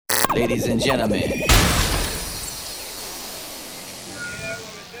ladies and gentlemen.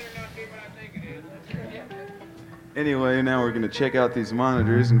 Anyway, now we're going to check out these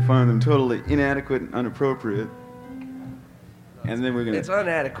monitors and find them totally inadequate and inappropriate. And then we're going to... It's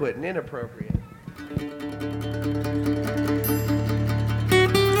inadequate and inappropriate.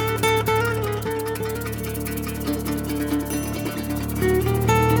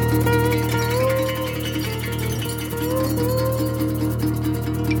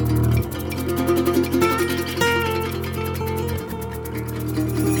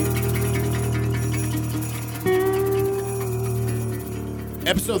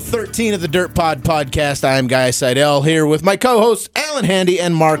 Episode 13 of the Dirt Pod podcast. I am Guy Seidel here with my co-hosts Alan Handy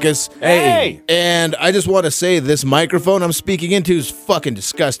and Marcus. Hey. And I just want to say this microphone I'm speaking into is fucking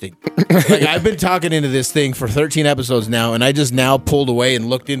disgusting. Like, I've been talking into this thing for 13 episodes now, and I just now pulled away and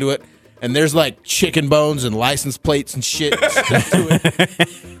looked into it, and there's like chicken bones and license plates and shit stuck to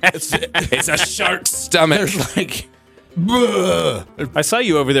it. It's a shark's stomach. There's like... bleh. I saw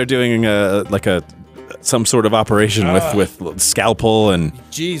you over there doing some sort of operation with scalpel and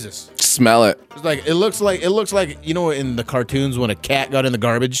Jesus. Smell it. It's like it looks like you know in the cartoons when a cat got in the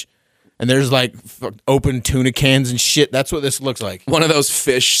garbage and there's like open tuna cans and shit. That's what this looks like. One of those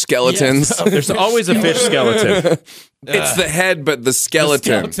fish skeletons. Yes. there's always a fish skeleton. It's the head, but the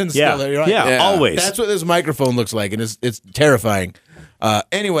skeleton. Yeah. Skeleton, right? Yeah, always. That's what this microphone looks like, and it's terrifying.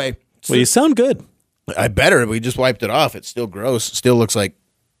 Anyway, Well, you sound good. I better. We just wiped it off. It's still gross. Still looks like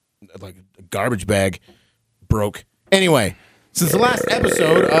a garbage bag broke. Anyway, since the last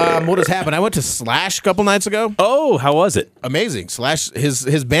episode, what has happened? I went to Slash a couple nights ago. Oh, how was it? Amazing. Slash,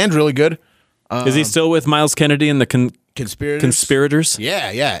 his band's really good. Is he still with Miles Kennedy and the Conspirators.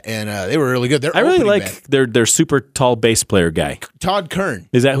 Yeah, and they were really good. I really like their super tall bass player guy. Todd Kern.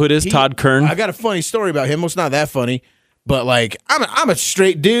 Is that who it is? Todd Kern? I got a funny story about him. Well, it's not that funny, but like I'm a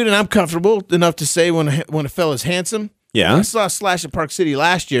straight dude, and I'm comfortable enough to say when a fella's handsome. Yeah. I saw Slash at Park City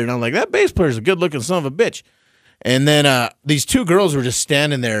last year, and I'm like, that bass player's a good-looking son of a bitch. And then these two girls were just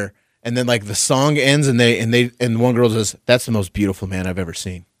standing there, and then like the song ends, and one girl says, "That's the most beautiful man I've ever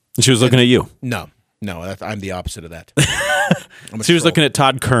seen." She was looking at you. No, I'm the opposite of that. She was looking at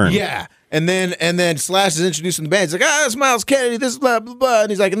Todd Kern. Yeah. And then Slash is introducing the band. He's like, that's Miles Kennedy, this blah, blah, blah. And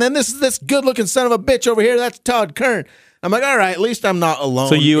he's like, and then this is this good-looking son of a bitch over here. That's Todd Kern. I'm like, all right, at least I'm not alone.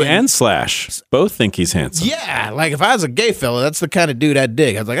 So you and Slash both think he's handsome. Yeah, like if I was a gay fella, that's the kind of dude I'd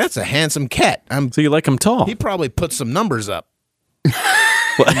dig. I was like, that's a handsome cat. So you like him tall. He probably put some numbers up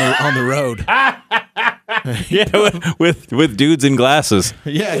on the road. Yeah, with dudes in glasses.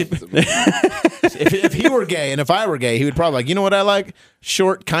 Yeah. If he were gay and if I were gay, he would probably like, you know what I like?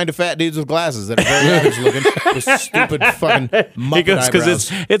 Short, kind of fat dudes with glasses that are very average looking with stupid fucking Muppet He goes, eyebrows.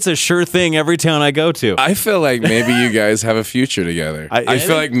 because it's a sure thing every town I go to. I feel like maybe you guys have a future together. I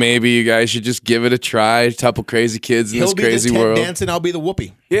feel like maybe you guys should just give it a try. A couple crazy kids in He'll this be crazy the Ted world. Danson, I'll be the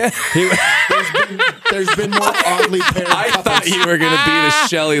Whoopi. Yeah. There's been more oddly paired I couples. thought you were going to be the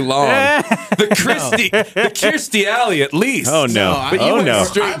Shelley Long. the Kirstie Alley at least. Oh, no. But Oh, no.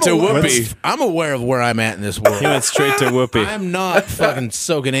 Straight to Whoopi. I'm aware of where I'm at in this world. He went straight to Whoopi. I'm not fucking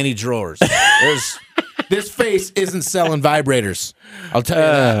soaking any drawers. This face isn't selling vibrators. I'll tell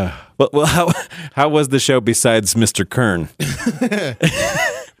you that. Well, how was the show besides Mr. Kern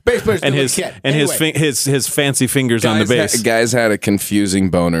Bass player's and still a cat. his fancy fingers on the bass? Guys had a confusing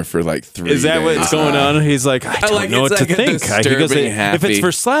boner for like 3 days. Is that what's going on? He's like, I don't know what to think. He goes, disturbing if it's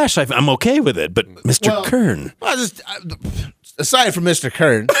for Slash, I'm okay with it. But Mr. Kern, aside from Mr.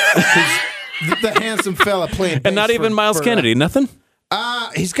 Kern, who's the handsome fella playing bass and not even Miles Kennedy, nothing.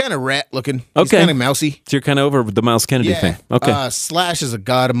 He's kind of rat looking. He's Okay. kind of mousy. So you're kind of over with the Miles Kennedy thing. Okay. Slash is a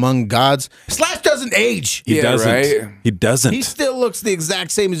god among gods. Slash doesn't age. He doesn't. right? He doesn't. He still looks the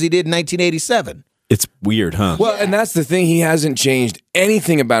exact same as he did in 1987. It's weird, huh? Well, and that's the thing. He hasn't changed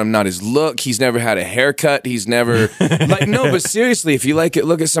anything about him. Not his look. He's never had a haircut. He's never but seriously, if you like it,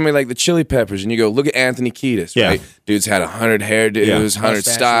 look at somebody like the Chili Peppers, and you go look at Anthony Kiedis. Yeah. Right, dude's had 100 hairdos, 100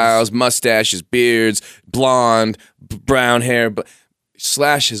 Mustaches. styles, mustaches, beards, blonde, brown hair. But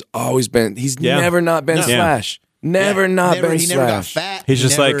Slash has always been. He's never not been Slash. Never He been never Slash. got fat. He's He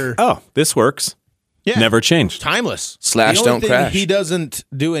just never- like, oh, this works. Yeah. Never changed. Timeless. Slash The only don't thing crash. He doesn't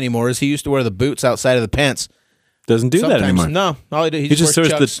do anymore is he used to wear the boots outside of the pants. Doesn't do that anymore. No, all he did, He just wears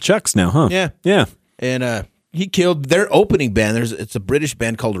wears the Chucks. Chucks now, huh? Yeah. Yeah. And he killed their opening band. It's a British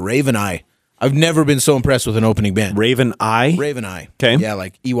band called Raven Eye. I've never been so impressed with an opening band. Raven Eye. Raven Eye. 'Kay. Yeah,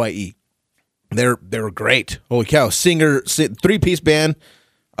 like EYE. They were great. Holy cow! Three-piece band.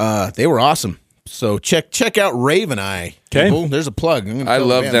 They were awesome. So check out Raven Eye. 'Kay. People. There's a plug. I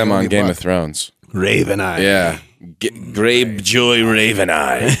love them on Game of Thrones. Raven Eye. Yeah. Greyjoy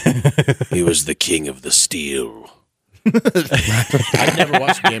Raveneye. He was the king of the steel. I've never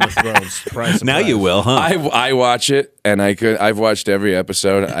watched Game of Thrones. Surprise, Now surprise. you will, huh? I watch it, and I've watched every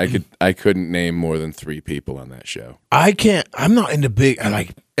episode. I couldn't name more than 3 people on that show. I can't. I'm not into big. I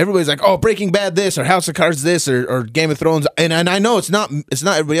like everybody's like, oh, Breaking Bad this or House of Cards this or Game of Thrones, and I know it's not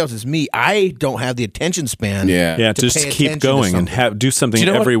everybody else. It's me. I don't have the attention span. Yeah, to just pay keep attention to going and something. do something Do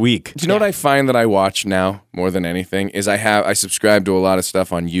you know every what- week. Do you know what I find that I watch now more than anything is I subscribe to a lot of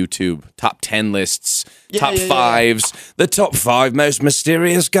stuff on YouTube, top 10 lists, top 5s, the top 5 most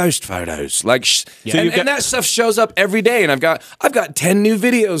mysterious ghost photos. Like, and that stuff shows up every day, and I've got 10 new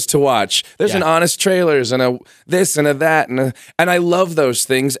videos to watch. There's an honest trailers and a this and a that, and I love those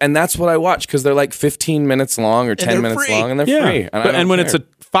things, and that's what I watch because they're like 15 minutes long or 10 they're minutes free. long, and they're Yeah, free. and when it's a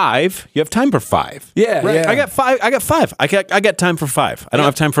 5, you have time for 5. Yeah, Right. yeah. I got 5. I got time for 5. I don't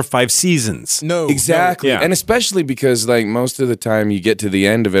have time for 5 seasons. No, Exactly. Yeah. And especially because like most of the time you get to the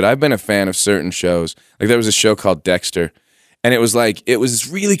end of it. I've been a fan of certain shows. Like there was a show called Dexter, and it was this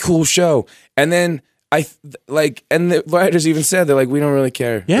really cool show. And then and the writers even said they're like, we don't really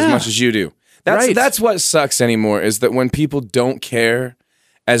care as much as you do. That's what sucks anymore is that when people don't care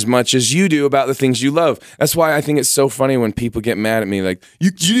as much as you do about the things you love. That's why I think it's so funny when people get mad at me like, you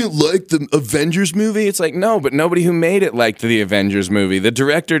didn't like the Avengers movie? It's like, no, but nobody who made it liked the Avengers movie. The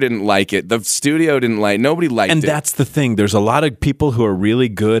director didn't like it. The studio didn't like it. Nobody liked And it. that's the thing. There's a lot of people who are really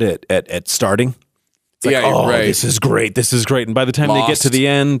good at starting. It's like, Yeah, you're right. This is great. This is great. And by the time they get Lost. to the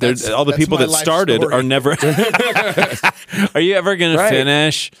end, all the that's people my that life started story. are never. Are you ever going Right. to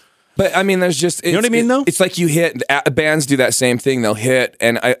finish? But I mean, there's just know what I mean, though? It's like you hit bands do that same thing. They'll hit,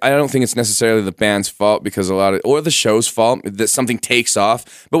 and I don't think it's necessarily the band's fault because or the show's fault that something takes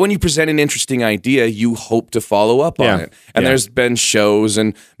off. But when you present an interesting idea, you hope to follow up Yeah. on it. And Yeah. there's been shows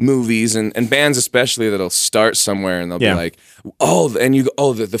and movies and bands especially that'll start somewhere and they'll Yeah. be like,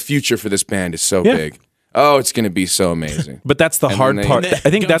 the future for this band is so Yeah. big. Oh, it's going to be so amazing. But that's the hard then they- part. I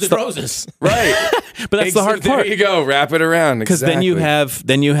think Guns that's N' the Roses. Right. but that's the hard part. There you go. Wrap it around. Because then you have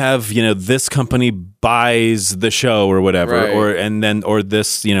this company buys the show or whatever, Right. or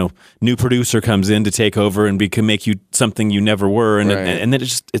this new producer comes in to take over and can make you something you never were, and Right. and then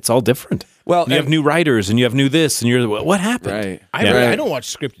it's all different. Well, you have new writers and you have new this, and you're what happened? Right. I don't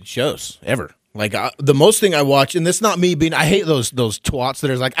watch scripted shows ever. Like the most thing I watch, and that's not me being. I hate those twats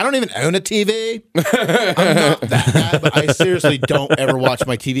that are like, I don't even own a TV. I'm not that guy, but I seriously don't ever watch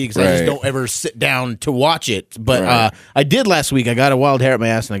my TV because I just Right. don't ever sit down to watch it. But Right. I did last week. I got a wild hair at my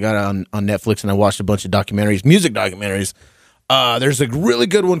ass, and I got it on Netflix, and I watched a bunch of documentaries, music documentaries. There's a really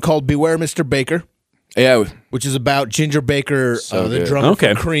good one called Beware Mr. Baker, Yeah. which is about Ginger Baker, the good. drummer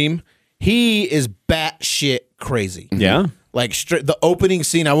Okay. for Cream. He is batshit crazy. Yeah. Like the opening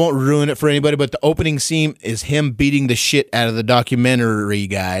scene, I won't ruin it for anybody, but the opening scene is him beating the shit out of the documentary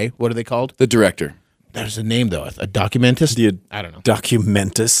guy. What are they called? The director. There's a name though, a documentist. I don't know.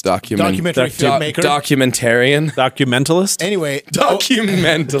 Documentist, Documentary filmmaker. Documentarian. documentalist. Anyway,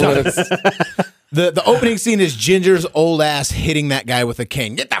 Documentalist. the opening scene is Ginger's old ass hitting that guy with a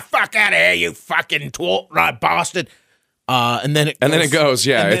cane. Get the fuck out of here, you fucking twat, right, bastard. And then it goes,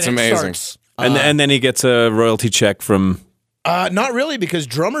 yeah, and then it's it amazing. starts. And then he gets a royalty check from. Not really, because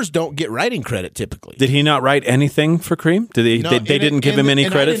drummers don't get writing credit typically. Did he not write anything for Cream? Did they? No, they and didn't it- give and- him any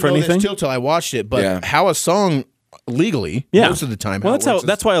and I credit didn't for know this anything. till I watched it. But Yeah. how a song legally, most of the time, Well, how it works is-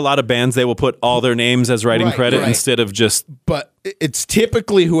 that's why a lot of bands they will put all their names as writing Right, credit right. instead of just. But it's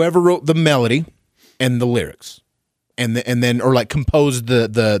typically whoever wrote the melody and the lyrics, and then or like composed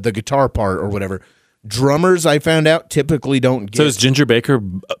the guitar part or whatever. Drummers, I found out, typically don't get. So is Ginger Baker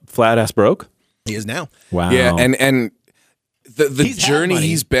flat ass broke? He is now. Wow. Yeah, and the He's had journey money.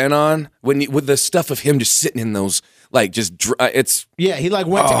 he's been on with the stuff of him just sitting in those it's Yeah, he like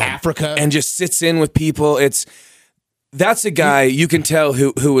went to Africa and just sits in with people. That's a guy you can tell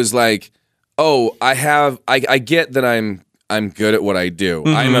who was like, oh, I get that I'm good at what I do.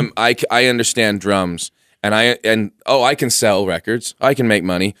 I understand drums and I can sell records. I can make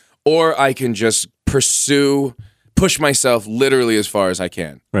money, or I can just push myself literally as far as I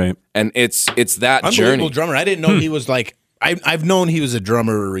can. Right. And it's that unbelievable journey. drummer. I didn't know he was like. I've known he was a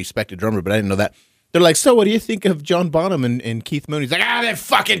drummer, a respected drummer, but I didn't know that. They're like, so what do you think of John Bonham and Keith Moon? He's like, they're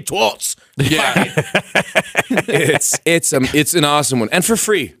fucking twats. Yeah. it's an awesome one, and for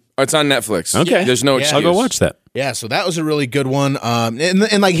free. It's on Netflix. Okay. There's no Yeah. excuse. I'll go watch that. Yeah, so that was a really good one.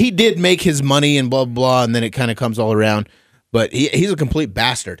 And like he did make his money and blah blah blah, and then it kind of comes all around. But he's a complete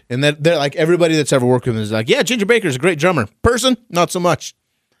bastard, and they're like everybody that's ever worked with him is like, yeah, Ginger Baker's a great drummer. Person, not so much.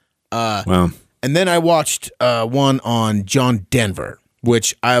 Wow. And then I watched one on John Denver,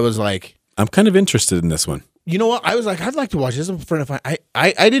 which I was like, I'm kind of interested in this one. You know what? I was like, I'd like to watch this.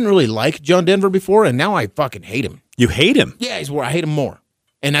 I didn't really like John Denver before, and now I fucking hate him. You hate him? Yeah, I hate him more.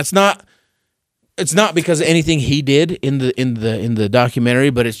 And it's not because of anything he did in the documentary,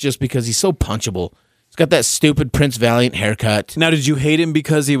 but it's just because he's so punchable. He's got that stupid Prince Valiant haircut. Now, did you hate him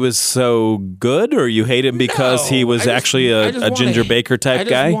because he was so good, or you hate him because he was actually a Ginger Baker type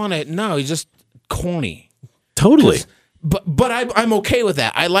guy? No, he's just corny. Totally. But I'm okay with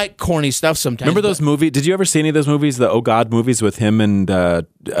that. I like corny stuff sometimes. Remember those movies? Did you ever see any of those movies, the Oh God movies with him and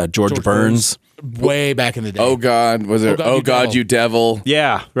George Burns? Way back in the day. Oh God, was it? Oh God, you devil!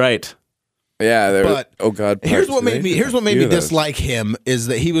 Yeah, right. Yeah, there. But Oh God. Here's what made me dislike him is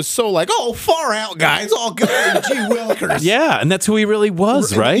that he was so like, oh, far out guys, all good, G Willikers. Yeah, and that's who he really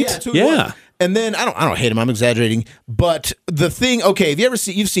was, right? Yeah. that's who he was. And then I don't hate him. I'm exaggerating, but the thing. Okay, have you ever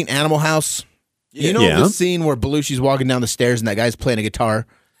seen? You've seen Animal House? You know the scene where Belushi's walking down the stairs and that guy's playing a guitar?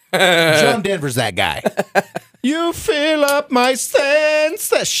 John Denver's that guy. You fill up my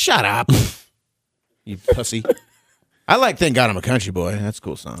senses. Shut up. You pussy. I like Thank God I'm a Country Boy. That's a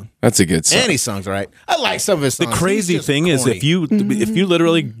cool song. That's a good song. And his songs are right. I like some of his songs. The crazy thing is if you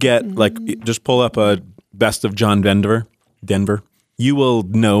literally get just pull up a best of John Denver, you will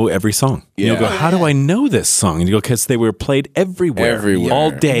know every song. Yeah. You'll go, how do I know this song? And you go, because they were played everywhere.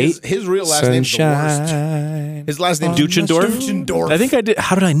 All day. His real last name's the worst. His last name Duchendorf. I think I did.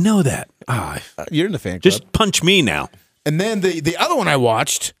 How did I know that? You're in the fan club. Just punch me now. And then the other one I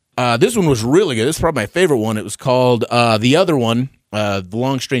watched, this one was really good. This is probably my favorite one. It was called The Other One, The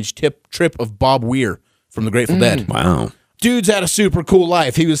Long Strange Trip of Bob Weir from the Grateful Dead. Wow. Dude's had a super cool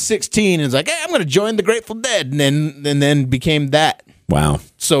life. He was 16 and was like, hey, I'm going to join the Grateful Dead. And then became that. Wow.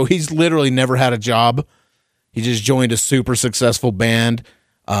 So he's literally never had a job. He just joined a super successful band.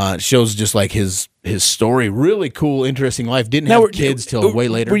 It shows just like his story. Really cool, interesting life. Didn't have kids till way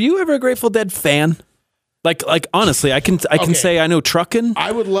later. Were you ever a Grateful Dead fan? Like honestly, I can say I know Truckin'.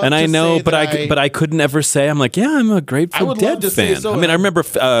 I would love and to I know, say but I couldn't ever say I'm like, yeah, I'm a Grateful Dead fan. So, I mean, I remember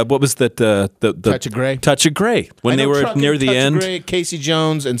what was that the Touch of Grey. Touch of Grey when they were Truckin', near the Touch end. of Grey, Casey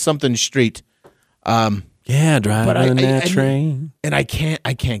Jones, and something Street. Yeah, driving that train. And I can't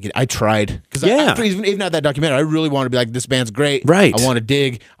get it. I tried. Because Yeah. even at that documentary, I really wanted to be like, this band's great. Right. I want to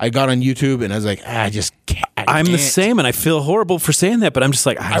dig. I got on YouTube and I was like, I just can't. I'm the same, and I feel horrible for saying that, but I'm just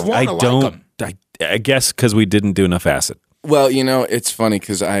like, I wanna don't. like 'em. I guess because we didn't do enough acid. Well, you know, it's funny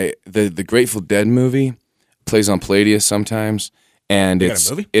because the Grateful Dead movie plays on Palladius sometimes, and got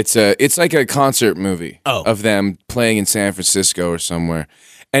a movie? it's like a concert movie Oh. of them playing in San Francisco or somewhere,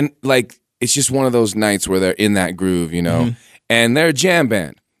 and like it's just one of those nights where they're in that groove, you know, and they're a jam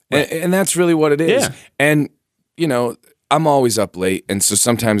band, and that's really what it is. Yeah. And you know, I'm always up late, and so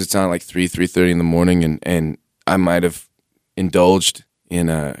sometimes it's on like 3:30 in the morning, and I might have indulged in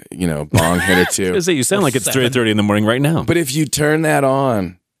a bong hit or two. You sound like it's 3:30 in the morning right now. But if you turn that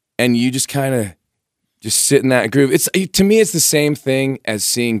on and you just kind of just sit in that groove, to me it's the same thing as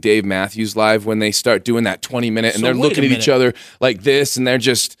seeing Dave Matthews live when they start doing that 20-minute and So they're wait looking a at each minute. other like this and they're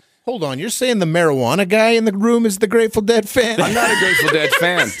just. Hold on. You're saying the marijuana guy in the room is the Grateful Dead fan? I'm not a Grateful Dead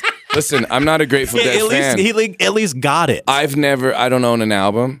fan. Listen, I'm not a Grateful Dead fan. He at least got it. I don't own an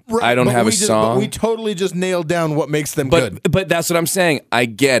album. Right, I don't but have a But song. we totally just nailed down what makes them good. But that's what I'm saying. I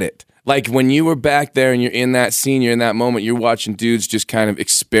get it. Like when you were back there and you're in that scene, you're in that moment, you're watching dudes just kind of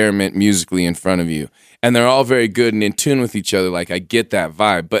experiment musically in front of you. And they're all very good and in tune with each other. Like I get that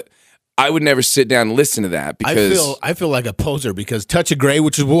vibe. But I would never sit down and listen to that because I feel like a poser because Touch of Grey,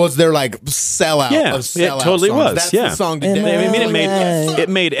 which was their like sellout. Yeah, of sellout it totally songs. was. That's Yeah. the song. To I mean, it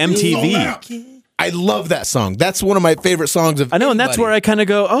made MTV. I love that song. That's one of my favorite songs of. I know, and that's where I kind of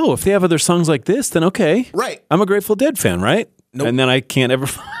go, oh, if they have other songs like this, then okay. Right. I'm a Grateful Dead fan, right? Nope. And then I can't ever.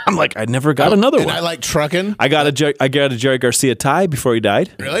 I'm like, I never got another and one. I like Truckin'. I got a Jerry Garcia tie before he died.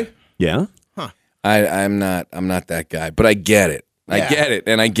 Really? Yeah. I'm not that guy. But I get it. I Yeah. get it.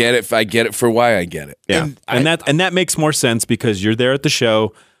 And I get it for why I get it. Yeah. And that makes more sense because you're there at the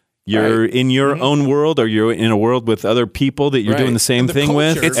show. You're in your own world, or you're in a world with other people that you're Right. doing the same And the thing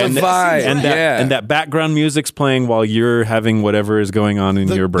with. culture. It's a And vibe. And that background music's playing while you're having whatever is going on in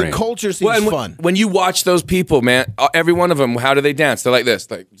your brain. The culture seems and fun. when you watch those people, man, every one of them, how do they dance? They're like this,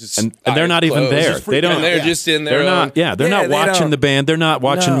 like just and they're not even closed. there. Just They don't. And they're yeah. just in their They're not. own- Yeah, they're not they watching don't. the band. They're not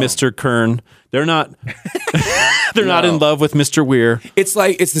watching No. Mr. Kern. They're not. They're not No. in love with Mr. Weir. It's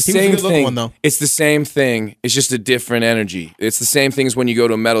like it's the was a same good-looking thing. one, though. It's the same thing. It's just a different energy. It's the same thing as when you go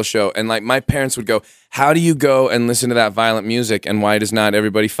to a metal show, and like my parents would go, "How do you go and listen to that violent music? And why does not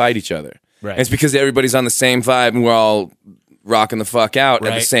everybody fight each other?" Right. And it's because everybody's on the same vibe, and we're all rocking the fuck out at the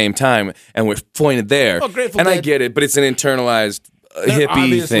Right. same time, and we're pointed there. Oh, Grateful and I Dead. get it, but it's an internalized They're hippie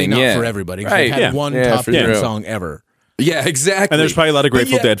obviously thing. not Yeah, for everybody. 'Cause Right. They've had one top for 10 sure. song ever. Yeah, exactly. And there's probably a lot of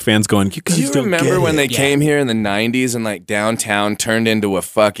Grateful yeah. Dead fans going, you guys Do you don't remember get when it." they came here in the '90s and like downtown turned into a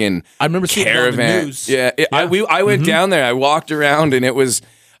fucking I remember seeing it on the caravan? news. Yeah, I went down there. I walked around and it was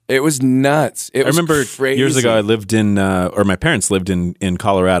nuts. It I was remember crazy. years ago I lived in, or my parents lived in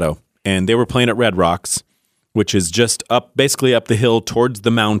Colorado, and they were playing at Red Rocks, which is just basically up the hill towards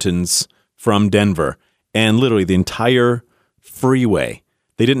the mountains from Denver. And literally the entire freeway,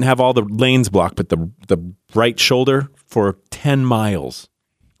 they didn't have all the lanes blocked, but the right shoulder for 10 miles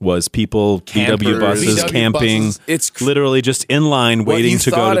was people, VW buses, VW camping. buses. It's literally just in line what waiting you to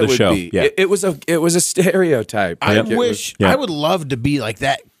go thought to it the would show. be. Yeah. It was a stereotype. I Like, it was- wish yeah. I would love to be like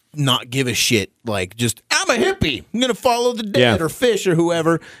that. Not give a shit. Like just I'm a hippie. I'm gonna follow the dead Yeah. or Fish or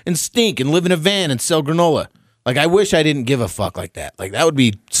whoever and stink and live in a van and sell granola. Like I wish I didn't give a fuck like that. Like that would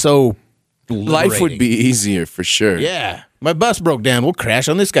be so. life would liberating. be easier for sure. Yeah, my bus broke down. We'll crash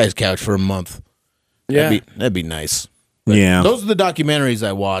on this guy's couch for a month. Yeah. That'd be nice. Yeah. Those are the documentaries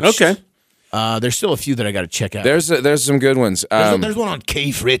I watched. Okay. There's still a few that I got to check out. There's some good ones. There's one on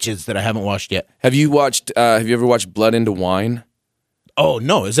Keith Richards that I haven't watched yet. Have you ever watched Blood into Wine? Oh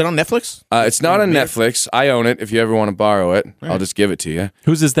no, is it on Netflix? It's not on Netflix. I own it. If you ever want to borrow it, I'll just give it to you.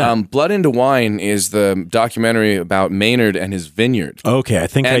 Whose is that? Blood into Wine is the documentary about Maynard and his vineyard. Okay, I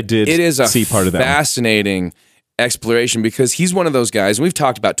think I And did It is a see part of that one. fascinating exploration because he's one of those guys. And we've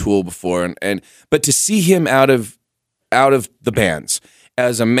talked about Tool before, but to see him out of the bands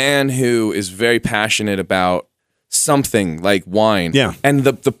as a man who is very passionate about something like wine, Yeah. and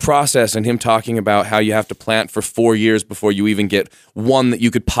the process, and him talking about how you have to plant for 4 years before you even get one that you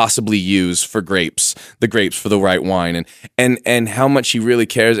could possibly use for the grapes for the right wine, and how much he really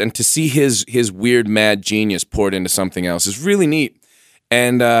cares, and to see his weird mad genius poured into something else is really neat.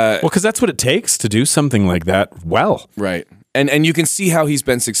 And Well, because that's what it takes to do something like that well. right, and you can see how he's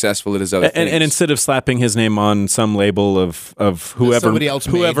been successful at his other things. And instead of slapping his name on some label of whoever somebody else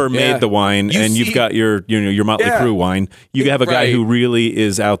made. whoever made Yeah. the wine, You and you've see- got your Motley Yeah. Crue wine, you have a guy Right. who really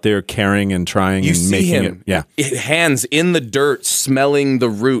is out there caring and trying you and see making him, it. Yeah, hands in the dirt, smelling the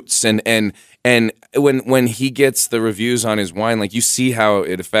roots, and when he gets the reviews on his wine, like you see how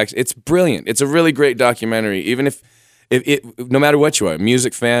it affects. It's brilliant. It's a really great documentary. Even if no matter what you are, a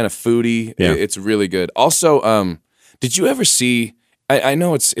music fan, a foodie, Yeah. it's really good. Also, did you ever see? I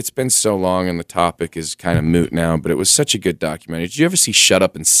know it's been so long and the topic is kind of moot now, but it was such a good documentary. Did you ever see Shut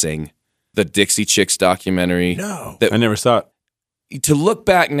Up and Sing, the Dixie Chicks documentary? No. That I never saw it. to look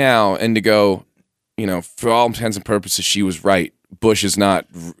back now and to go, for all intents and purposes, she was right. Bush is not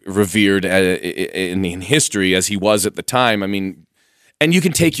revered in history as he was at the time. I mean, and you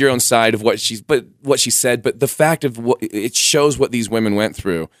can take your own side of what she said, but the fact of what it shows what these women went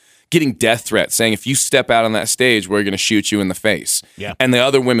through. Getting death threats, saying if you step out on that stage, we're going to shoot you in the face. Yeah. And the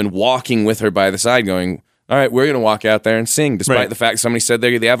other women walking with her by the side, going, "All right, we're going to walk out there and sing," despite Right. the fact somebody said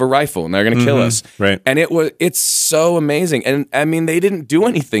they have a rifle and they're going to kill us. Right. And it's so amazing. And I mean, they didn't do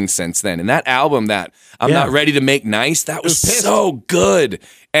anything since then. And that album, that I'm Yeah. Not Ready to Make Nice, that was pissed. so good.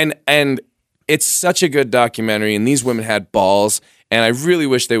 And it's such a good documentary. And these women had balls. And I really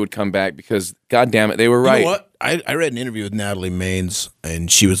wish they would come back because, God damn it, they were right. You know what? I read an interview with Natalie Maines,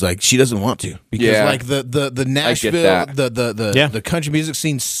 and she was like, she doesn't want to because Yeah. like the Nashville, that. the country music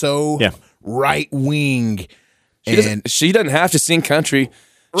scene's so Yeah. right wing, She doesn't have to sing country.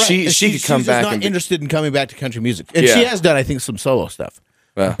 right, She and could come she's back just and not interested in coming back to country music, and Yeah. she has done, I think, some solo stuff,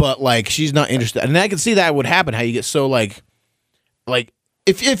 Yeah. but like she's not interested, and I can see that would happen. How you get so like.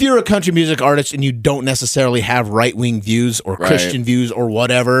 If you're a country music artist and you don't necessarily have right wing views or Right. Christian views or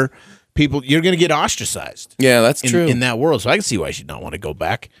whatever, you're going to get ostracized. Yeah, that's true. In that world. So I can see why she'd not want to go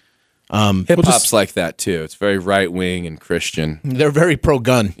back. Hip hop's like that too. It's very right wing and Christian. They're very pro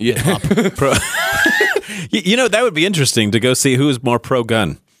gun. Yeah. You know, that would be interesting to go see who is more pro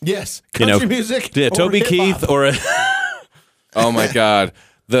gun. Yes. You Country know, music. Yeah, or Toby hip-hop. Keith or a Oh my God.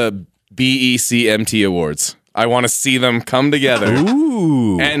 The BECMT Awards. I want to see them come together.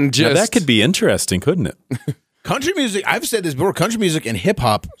 Ooh. And Now, just that could be interesting, couldn't it? Country music, I've said this before, country music and hip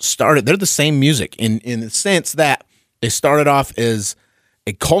hop they're the same music in the sense that they started off as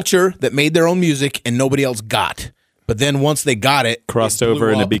a culture that made their own music and nobody else got. But then once they got it, Crossed it blew over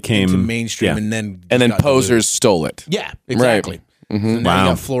and it up became- into mainstream yeah. and then and then got diluted. posers stole it. Yeah, exactly. So now you Wow.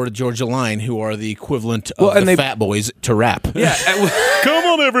 got Florida Georgia Line, who are the equivalent of Well, and the they- Fat Boys to rap. Yeah. Come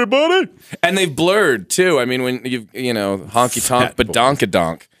on, everybody. And they've blurred too. I mean, when honky tonk Fat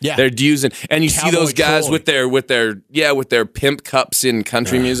badonka-donk. Yeah. They're using, and you see Cowboy those guys Troy. with their pimp cups in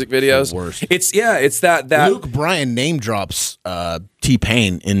country music videos. worst. It's that Luke Bryan name drops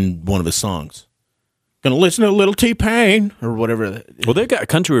T-Pain in one of his songs. Gonna listen to a little T-Pain or whatever. Well, they got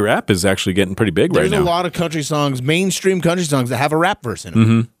country rap is actually getting pretty big There's right now. a lot of country songs, mainstream country songs that have a rap verse in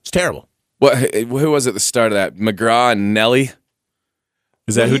them. It's terrible. Who was at the start of that? McGraw and Nelly?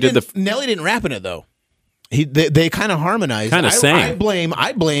 Is that who did the? Nelly didn't rap in it though. They kind of harmonized. Kinda sang.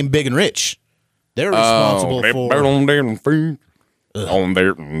 I blame Big and Rich. They're responsible for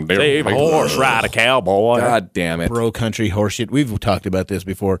Save a horse, ride a cowboy. God damn it. bro country horseshit. We've talked about this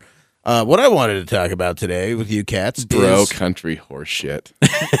before. What I wanted to talk about today with you cats Bro is country horseshit.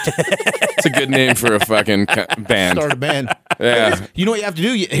 It's a good name for a fucking band. start a band. Yeah. You know what you have to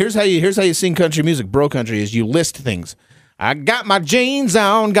do? Here's how you sing country music. Bro country is you list things. I got my jeans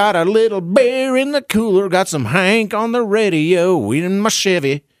on, got a little beer in the cooler, got some Hank on the radio, in my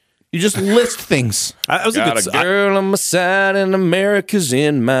Chevy. You just list things. I was Got a girl on my side and America's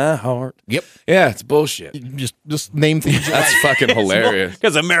in my heart. Yep. Yeah, it's bullshit. Just name things. you That's like. fucking hilarious.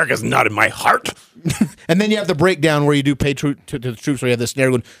 because America's not in my heart. And then you have the breakdown where you do pay to the troops, where you have the snare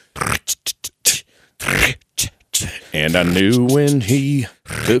going. And I knew when he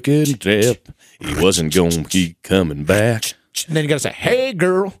took it and left, he wasn't gonna keep coming back. And then you got to say, "Hey,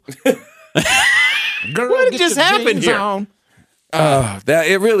 girl, girl, What get just your happened jeans here? on." That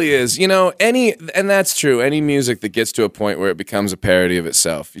it really is. You know, and that's true. Any music that gets to a point where it becomes a parody of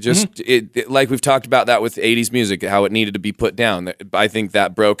itself. You just it like we've talked about that with 80s music, how it needed to be put down. I think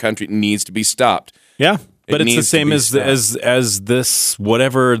that bro country needs to be stopped. Yeah, but it's the needs to same be as this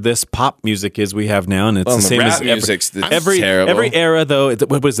whatever this pop music is we have now, and it's Well, the the same rap as music's every terrible. every era though.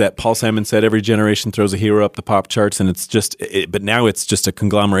 What was that? Paul Simon said every generation throws a hero up the pop charts, and it's just. But now it's just a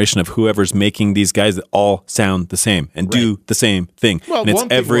conglomeration of whoever's making these guys that all sound the same and do the same thing. Well, and it's one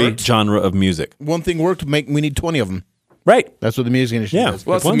thing every worked. genre of music. One thing worked. We need 20 of them. Right. That's what the music industry Yeah. does.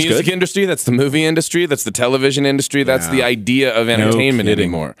 Well, it's the One's music good. industry. That's the movie industry. That's the television industry. That's the idea of entertainment kidding.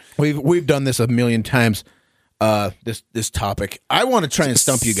 anymore. We've done this a million times. This topic. I want to try and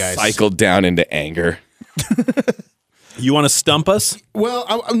stump you guys. Cycled down into anger. You want to stump us? Well,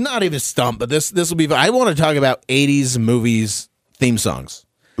 I'm not even stump, but this will be. I want to talk about 80s movies theme songs.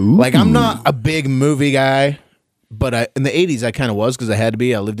 Like I'm not a big movie guy, but in the 80s I kind of was because I had to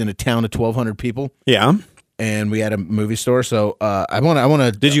be. I lived in a town of 1,200 people, Yeah. and we had a movie store. So I want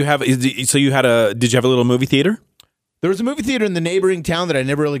to. Did you have? So you had a? Did you have a little movie theater? There was a movie theater in the neighboring town that I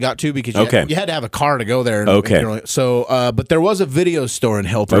never really got to because you had to have a car to go there. Okay. So, but there was a video store in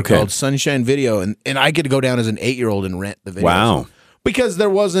Helper Okay. called Sunshine Video, and I could go down as an 8-year-old and rent the video. Wow. Because there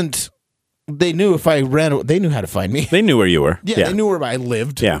wasn't. They knew if I ran, they knew how to find me. They knew where you were. Yeah, they knew where I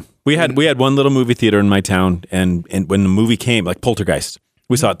lived. Yeah, we had one little movie theater in my town, and when the movie came, like Poltergeist,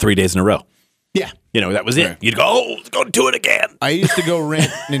 we saw it 3 days in a row. Yeah. You know, that was it. You'd go, oh, let's go do it again. I used to go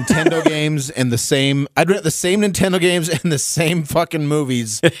rent Nintendo games and I'd rent the same Nintendo games and the same fucking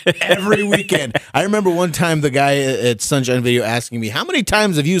movies every weekend. I remember one time the guy at Sunshine Video asking me, "How many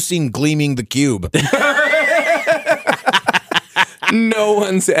times have you seen Gleaming the Cube?" No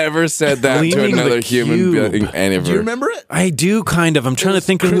one's ever said that to Gleaming the another human Cube. being. Ever. Do you remember it? I do kind of. I'm trying to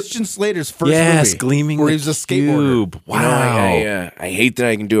think of Christian Slater's first yes, movie. Gleaming where the he was a skateboarder. Cube. You know, Wow, I hate that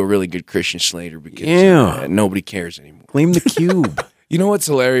I can do a really good Christian Slater because Yeah. nobody cares anymore. Gleam the Cube. You know what's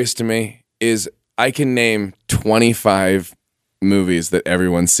hilarious to me is I can name 25 movies that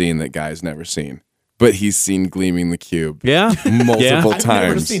everyone's seen that guy's never seen, but he's seen Gleaming the Cube Yeah, multiple I've times.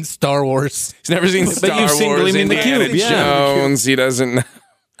 never seen Star Wars. He's never seen Star you've seen Wars, Gleaming the Indiana Cube, yeah. Jones. He doesn't.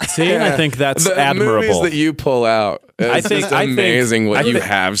 See, I think that's The admirable. movies that you pull out. It's just amazing what you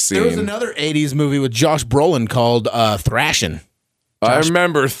have There was seen. another 80s movie with Josh Brolin called Thrashin'. I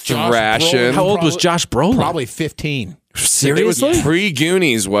remember Thrashing. Brolin. How old was Josh Brolin? Probably 15. It was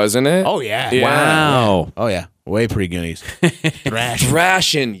pre-Goonies, wasn't it? Oh, yeah. Wow. Oh, yeah. Way pre-Goonies. Thrashin'.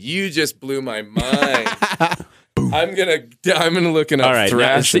 Thrashing. You just blew my mind. I'm gonna look it up. All right, now,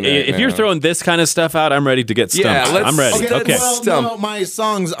 Thrashing. if you're throwing this kind of stuff out, I'm ready to get stumped. Yeah, let's- I'm ready. Okay. Well, Stump. no, my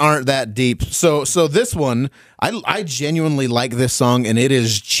songs aren't that deep. So this one, I genuinely like this song, and it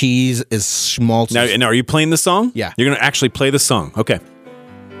is cheese is schmaltz. Now, are you playing the song? Yeah. You're going to actually play the song. Okay.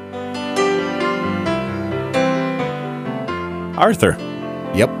 Arthur.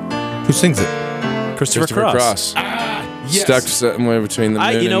 Yep. Who sings it? Christopher Cross. Yes. Stuck somewhere between the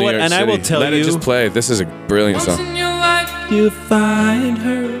moon you know and New what, York and I City. will tell Let you- it just play. This is a brilliant song. In your life, you find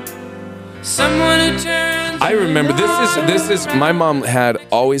her. Someone who turns. I remember this is my mom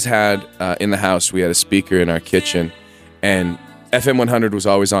always had in the house. We had a speaker in our kitchen, and FM 100 was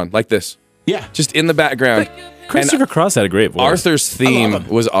always on like this, Yeah. just in the background. Christopher Cross had a great voice. Arthur's theme him.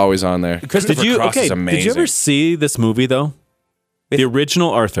 was always on there. Christopher Cross is amazing. Did you ever see this movie though? The original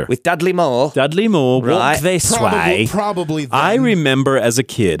Arthur. With Dudley Moore. Dudley Moore, Right. walk this way. Probably. I then. remember as a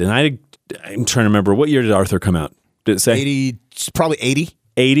kid, and I'm trying to remember. What year did Arthur come out? Did it say 80, probably 80.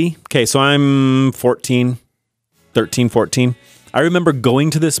 80? Okay, so I'm 13, 14. I remember going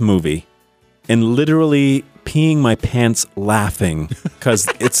to this movie and literally peeing my pants laughing because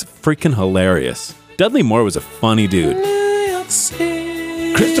it's freaking hilarious. Dudley Moore was a funny dude.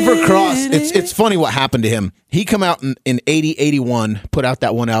 Christopher Cross, it's funny what happened to him. He come out in 80, 81, put out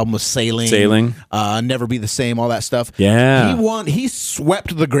that one album with Sailing. Never Be the Same, all that stuff. Yeah. He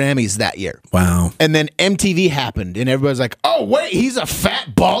swept the Grammys that year. Wow. And then MTV happened, and everybody's like, oh, wait, he's a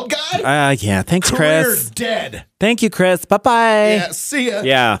fat, bald guy? Yeah, thanks, Career Chris. dead. Thank you, Chris. Bye-bye. Yeah, see ya.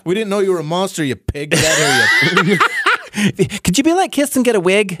 Yeah. We didn't know you were a monster, you pig. Get out of here, you. Could you be like Kiss and get a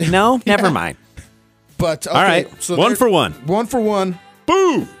wig? No? Never mind. But, okay, All right, so one for one. 1 for 1.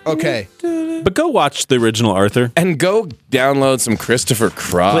 Boom. Okay. But go watch the original Arthur. And go download some Christopher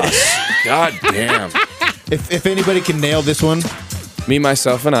Cross. God damn. If anybody can nail this one, Me,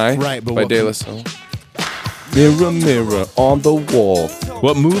 Myself, and I. Right, but by what- De La Soul. Mirror, mirror on the wall.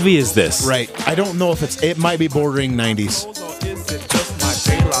 What movie is this? right, I don't know if it might be bordering 90s.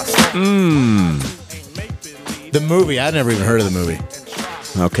 The movie, I'd never even heard of the movie.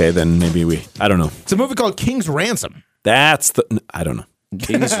 Okay, then maybe I don't know. It's a movie called King's Ransom. I don't know.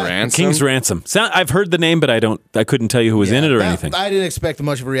 King's Ransom. King's Ransom. I've heard the name, but I couldn't tell you who was in it or anything. I didn't expect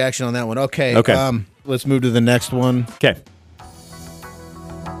much of a reaction on that one. Okay. Okay. Let's move to the next one. Okay.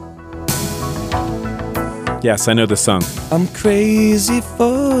 Yes, I know this song. I'm crazy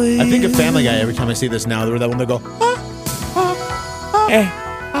for you. I think of Family Guy every time I see this now. That one they go,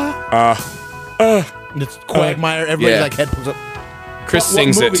 it's Quagmire. Everybody Yeah. like head pulls up. Chris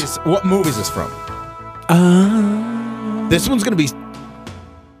sings it. What movie is this from? This one's gonna be.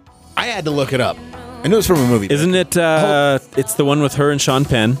 I had to look it up. I knew it's from a movie. but- Isn't it? It's the one with her and Sean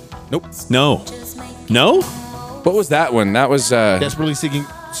Penn. Nope. No. No? What was that one? That was Desperately Seeking.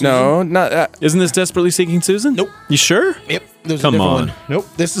 Susan? no, not that. Isn't this Desperately Seeking Susan? Nope. You sure? Yep. There's Come a different on. one. Nope.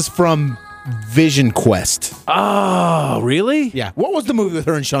 This is from Vision Quest. Oh, really? Yeah. What was the movie with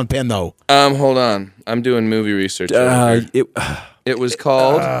her and Sean Penn though? Hold on. I'm doing movie research. over here. It was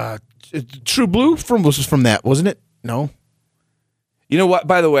called. True Blue was from that, wasn't it? No. You know what?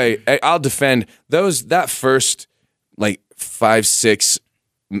 By the way, I'll defend those. That first like 5, 6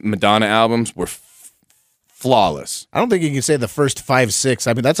 Madonna albums were flawless. I don't think you can say the first 5, 6.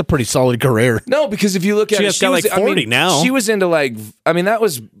 I mean, that's a pretty solid career. No, because if you look at She it, has got like 40 now. She was into like, I mean, that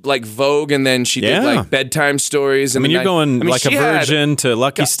was like Vogue, and then she did Yeah. like bedtime stories. I And mean, you're going like a she had- Virgin to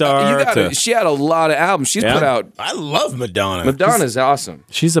Lucky Star to. she had a lot of albums. She's Yeah. put out. I love Madonna. Madonna's awesome.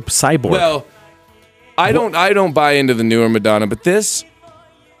 She's a cyborg. Well, I don't buy into the newer Madonna, but that's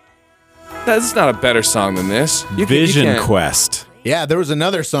not a better song than this. You Vision can't- Quest. Yeah, there was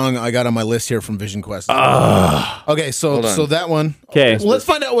another song I got on my list here from Vision Quest. Okay, so Hold on. that one. 'Kay. Well, let's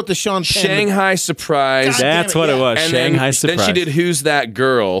find out what the Sean Penn. Shanghai Surprise. God That's damn it, what it yeah. was. And Shanghai then, Surprise. Then she did Who's That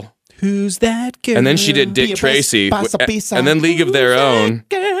Girl? Who's that girl? And then she did Dick Tracy. And then League of Their Own.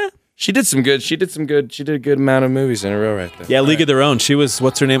 She did a good amount of movies in a row right there. Yeah, League of Their Own. She was,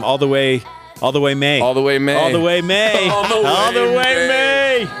 what's her name? All the way May. All the Way May. All the Way May. All the Way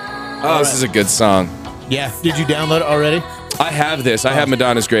May. Oh, this is a good song. Yeah. Did you download it already? I have this. I have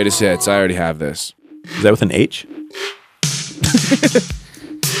Madonna's Greatest Hits. I already have this. Is that with an H?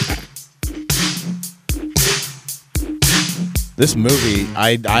 This movie,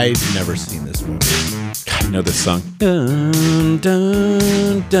 I've never seen this movie. I know this song. Dun,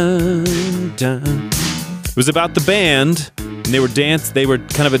 dun, dun, dun. It was about the band, and they were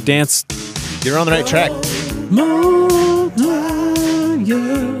kind of a dance. You're on the right track.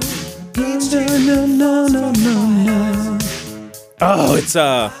 Oh, it's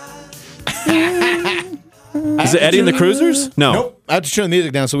Is it Eddie and the Cruisers? No. Nope. I have to turn the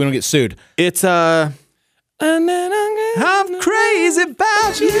music down so we don't get sued. It's I'm crazy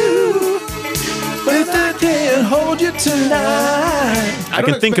about you, but I can't hold you tonight. I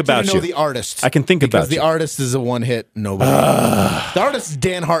can think about know you. the artist. I can think because about the you. artist is a one hit nobody. The artist is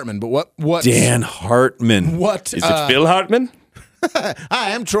Dan Hartman, but what? Dan Hartman. What? Is it Phil Hartman? Hi,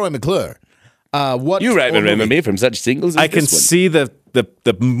 I'm Troy McClure. What? You right what remember movie? me from such singles as I can this one. see the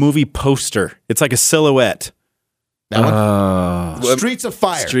movie poster. It's like a silhouette. That one? Streets of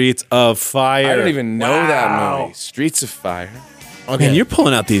Fire. Streets of Fire. I don't even know that movie. Streets of Fire. Okay. Man, you're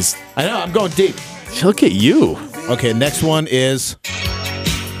pulling out these. I know. I'm going deep. Look at you. Okay. Next one is.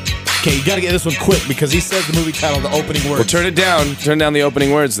 Okay, you got to get this one quick because he says the movie title, the opening words. Well, turn it down. Turn down the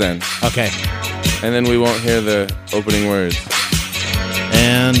opening words then. Okay. And then we won't hear the opening words.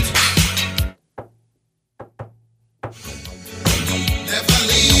 And.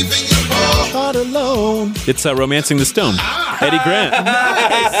 heart alone. It's Romancing the Stone. Eddie Grant.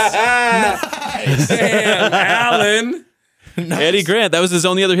 Damn, Alan. Eddie Grant. That was his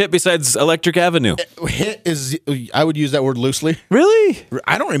only other hit besides Electric Avenue. Hit is, I would use that word loosely. Really?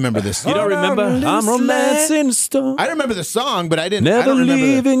 I don't remember this. You don't remember? I'm romancing the stone. I remember the song, but I didn't. Never I don't remember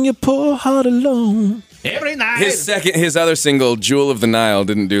leaving your poor heart alone. every night. His other single, "Jewel of the Nile,"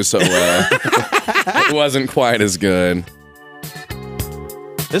 didn't do so well. It wasn't quite as good.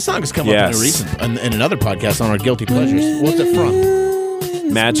 This song has come up Yes. in another podcast on our guilty pleasures. What's it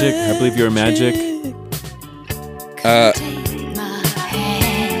from? Magic. I believe you're Magic.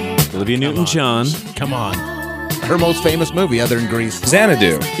 Olivia Newton-John. Come on. Her most famous movie, other than Grease.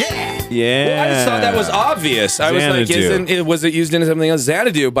 Xanadu. Yeah. Yeah. I just thought that was obvious. I was like, Xanadu. was it used in something else?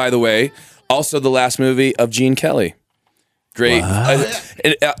 Xanadu, by the way, also the last movie of Gene Kelly. Great.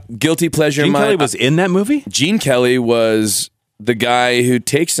 Guilty pleasure. Gene Kelly was in that movie? Gene Kelly was the guy who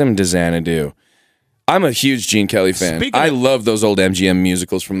takes him to Xanadu. I'm a huge Gene Kelly fan. I love those old MGM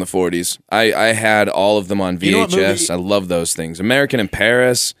musicals from the 40s. I had all of them on VHS. You know what movie- I love those things. American in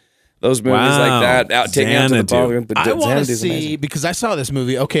Paris, those movies Wow. like that. Taking out to the ball. Xanadu. I want to Xanadu's see, amazing. because I saw this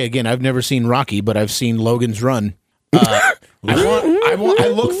movie. Okay, again, I've never seen Rocky, but I've seen Logan's Run. I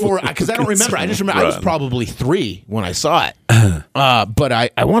look for, because I don't remember. I just remember I was probably 3 when I saw it. But I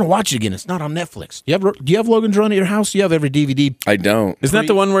want to watch it again. It's not on Netflix. Do you have Logan's Run at your house? Do you have every DVD? I don't. Isn't that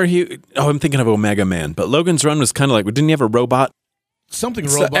the one where he... Oh, I'm thinking of Omega Man. But Logan's Run was kind of like... Didn't he have a robot? Something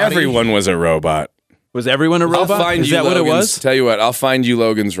So robot. everyone was a robot. Was everyone a robot? I'll find Is you that what it Logan's- was? Tell you what, I'll find you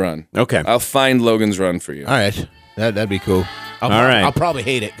Logan's Run. Okay. I'll find Logan's Run for you. All right, that'd be cool. All right. I'll probably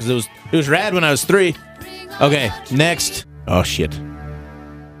hate it because it was rad when I was 3. Okay, next. Oh shit!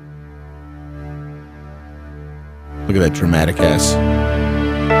 Look at that dramatic ass.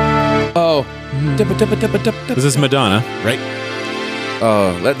 Oh. This is Madonna. Right?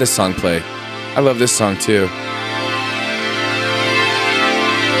 Oh, let this song play. I love this song too.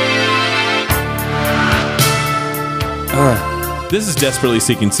 This is Desperately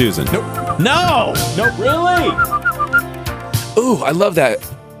Seeking Susan. Nope. No! Nope. Really? Ooh, I love that.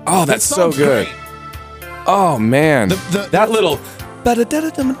 Oh, that's so song's good. great. Oh man, that little.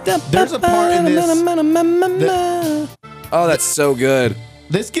 There's a part in this. Oh, that's so good.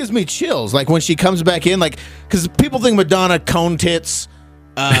 This gives me chills. Like when she comes back in, like because people think Madonna cone tits,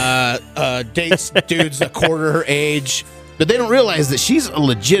 dates dudes a quarter her age, but they don't realize that she's a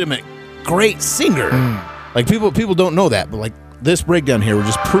legitimate great singer. Like people don't know that, but like this breakdown here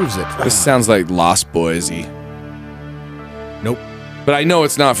just proves it. This sounds like Lost Boys-y. Nope. But I know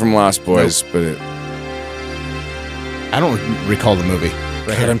it's not from Lost Boys, but it. I don't recall the movie.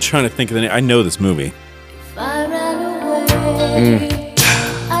 God, I'm trying to think of the name. I know this movie.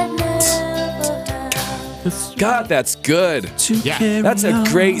 God, that's good. Yeah. That's a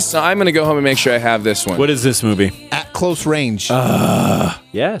great song. I'm gonna go home and make sure I have this one. What is this movie? At Close Range.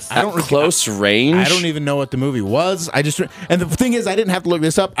 Yes. I don't close range. I don't even know what the movie was. And the thing is, I didn't have to look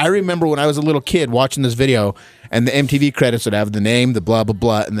this up. I remember when I was a little kid watching this video, and the MTV credits would have the name, the blah blah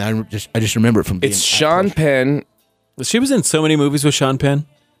blah, and I just remember it from. It's Sean Penn, She was in so many movies with Sean Penn.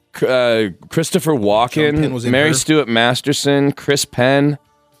 Christopher Sean Penn was Walken, in Mary her. Stuart Masterson, Chris Penn.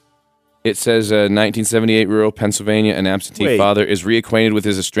 It says 1978 rural Pennsylvania, an absentee Wait. father is reacquainted with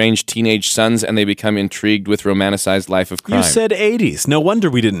his estranged teenage sons, and they become intrigued with romanticized life of crime. You said 80s. No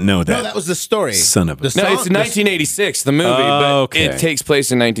wonder we didn't know that. No, that was the story. Son of a- No, it's 1986, the movie, but Okay. it takes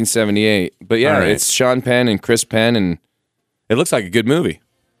place in 1978. But yeah, All right. it's Sean Penn and Chris Penn, and it looks like a good movie.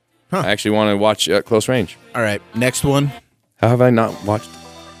 I actually want to watch Close Range. All right, next one. How have I not watched?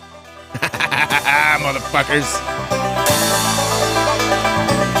 Motherfuckers.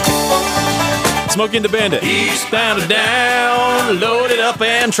 Smoking the Bandit. Eastbound and down, loaded up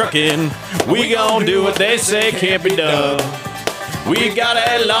and trucking. We gon' do what they say can't be done. We got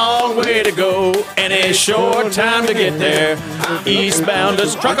a long way to go and a short time to get there.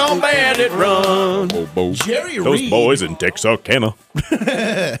 Eastbounders, truck on Bandit run. Jerry Those Reed. boys in Texarkana.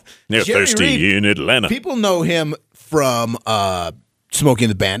 They're Jerry thirsty Reed. in Atlanta. People know him from Smoking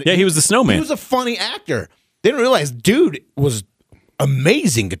the Bandit. Yeah, he was the snowman. He was a funny actor. They didn't realize, dude was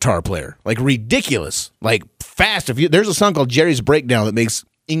amazing guitar player, like ridiculous, like fast. There's a song called Jerry's Breakdown that makes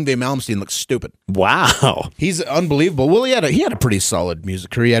Yngwie Malmsteen look stupid. Wow. He's unbelievable. Well, he had a pretty solid music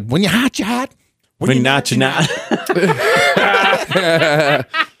career. He had When You Hot, You Hot. When not, you not.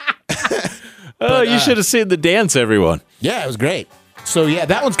 Oh, you should have seen the dance, everyone. Yeah, it was great. So yeah,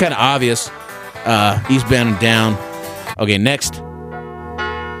 that one's kind of obvious. Eastbound and Down. Okay, next.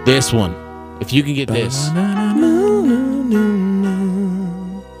 This one. If you can get this.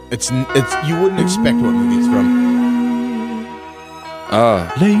 It's you wouldn't expect what movie it's from.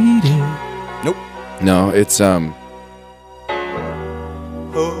 Lady. No, it's Hope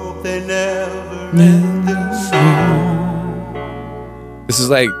they never end this song. this is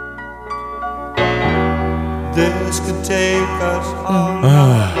like This could take us all.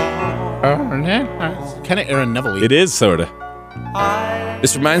 Kind of Aaron Neville. It is sort of.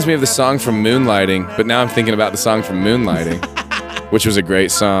 this reminds me of the song from Moonlighting, but now I'm thinking about the song from Moonlighting, which was a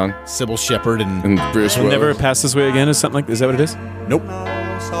great song. Sybil Shepherd and And Bruce We'll Willis. never pass this way again. Is something like? Is that what it is? nope.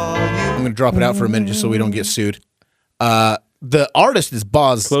 I'm gonna drop it out for a minute just so we don't get sued. The artist is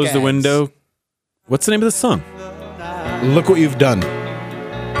Boz. Close the Scaggs. window. What's the name of the song? Look what you've done.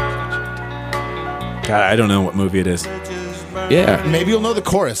 God, I don't know what movie it is. Yeah. Maybe you'll know the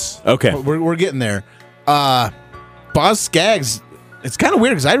chorus. Okay. We're getting there. Boz Scaggs. It's kind of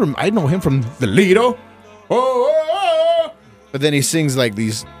weird because I know him from the Lido. Oh. But then he sings like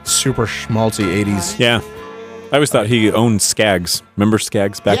these super schmaltzy 80s. Yeah. I always thought he owned Skaggs. Remember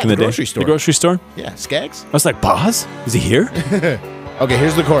Skaggs back Yeah, in the the day? grocery store. The grocery store? Yeah, Skaggs. I was like, Boz? Is he here? Okay,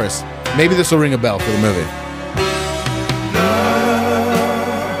 here's the chorus. Maybe this will ring a bell for the movie.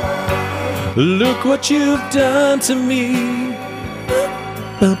 Look what you've done to me.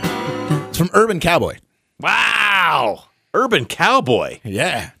 It's from Urban Cowboy. Wow. Urban Cowboy.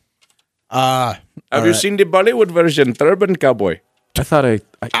 Yeah. Have you seen the Bollywood version, Turban Cowboy? I thought I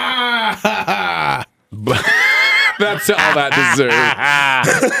That's all that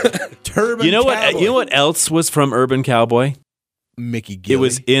deserved. Turban You know Cowboy. what? You know what else was from Urban Cowboy? Mickey Gilley. It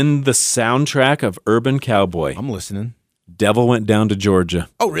was in the soundtrack of Urban Cowboy. I'm listening. Devil Went Down to Georgia.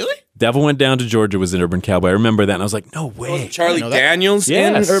 Oh, really? Devil Went Down to Georgia was in Urban Cowboy. I remember that, and I was like, no way. Charlie know that. Daniels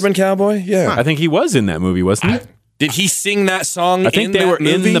Yes. in Urban Cowboy? Yeah. I think he was in that movie, wasn't he? Did he sing that song? I think in they that were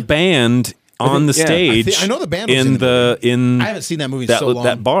movie? in the band on the yeah. stage. I know the band was in in the in I haven't seen that movie in that so long.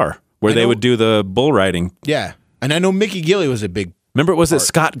 that bar where I they know- would do the bull riding. Yeah. And I know Mickey Gilley was a big... Remember, was it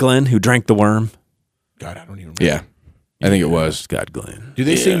Scott Glenn who drank the worm? God, I don't even remember. Yeah. I think it was. Scott Glenn. Do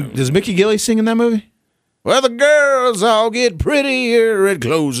they sing... Does Mickey Gilley sing in that movie? Well, the girls all get prettier at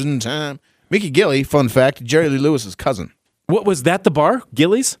closing time. Mickey Gilley, fun fact, Jerry Lee Lewis's cousin. What was that? The bar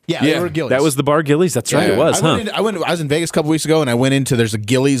Gillies? Yeah, Yeah, they were Gillies. That was the bar Gillies. That's right. Yeah. It was, I was in Vegas a couple weeks ago, and I went into there's a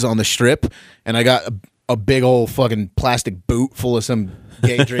Gillies on the Strip, and I got a big old fucking plastic boot full of some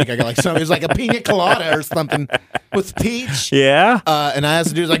gay drink. I got like something. It was like a pina colada or something with peach. Yeah. And I asked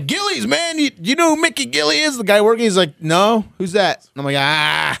the dude, like, Gillies, man, you know who Mickey Gilley is? The guy working. He's like, no, who's that? And I'm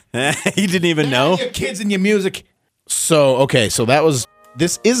like, He didn't even know. your kids and your music. So okay, so that was.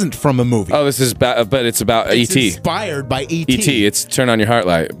 This isn't from a movie. Oh, this is but it's about It's E.T. inspired by E.T. E.T. It's Turn On Your Heart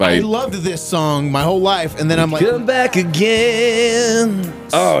Light I by... loved this song my whole life, and then I'm like, back again.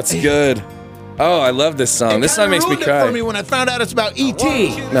 Oh, it's good. Oh, I love this song. This song makes me ruined it for me cry. when I found out it's about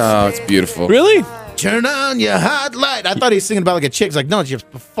E.T. No, it's beautiful. Really? Turn on your hot light. I thought he was singing about like a chick. It's like, no, it's your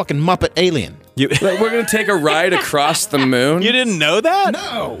fucking Muppet alien. You Like, we're going to take a ride across the moon. you didn't know that?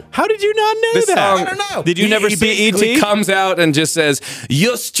 No. How did you not know This that? song- I don't know. Did you never He see basically E.T.? comes out and just says,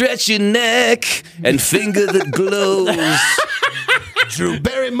 "You stretch your neck and finger that glows. Drew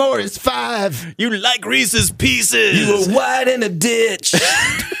Barrymore is 5. You like Reese's Pieces. You were wide in a ditch.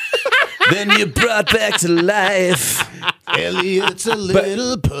 Then you brought back to life." Elliot's a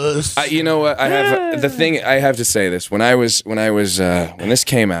little puss. You know what? I have the thing. I have to say this. When this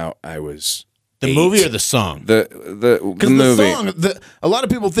came out, I was the 8. movie or the song? the Because movie. the song, a lot of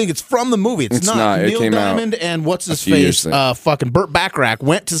people think it's from the movie. It's not. It Neil came out Diamond and what's his few years face, later. fucking Burt Bacharach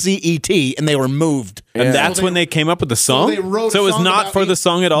went to see E.T. and they were moved. And Yeah. that's when they came up with the song? they wrote So a it was song not about for the E-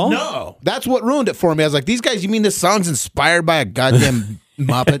 song at all? No, that's what ruined it for me. I was like, these guys, you mean this song's inspired by a goddamn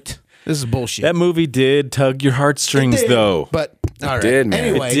Muppet? This is bullshit. That movie did tug your heartstrings, It did, though. But all right. did, man.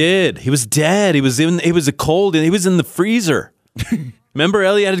 Anyway, It did. He was dead. He was in the freezer. Remember,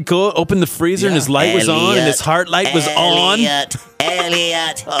 Elliot had go open the freezer and his light was on and his heart light was on.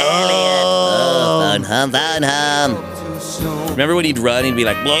 Elliot. Oh, hum, hum. Remember when he'd run? He'd be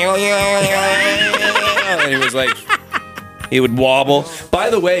like, and he was like, he would wobble. By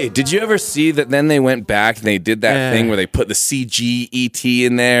the way, did you ever see that? Then they went back and they did that thing where they put the CG ET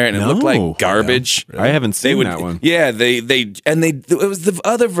in there and it looked No. like garbage. I haven't seen They would, that one. yeah. It was the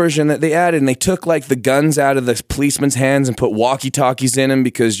other version that they added, and they took like the guns out of the policeman's hands and put walkie-talkies in them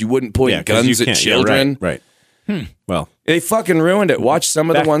because you wouldn't point 'cause guns you at can't- yeah, children. Right. Well, They fucking ruined it. Watch some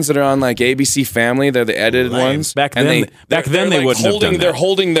of Back- the ones that are on like ABC Family. They're the edited ones. Back And then- back then they like wouldn't have done They're that.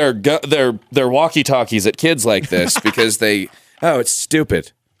 holding their walkie-talkies at kids like this because they. Oh, it's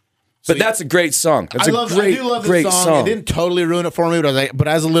stupid. But that's a great song. That's I a do love great this song. song. It didn't totally ruin it for me, but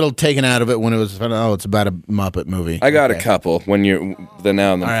I was a little taken out of it when it was. Oh, it's about a Muppet movie. I got Okay. a couple when you're the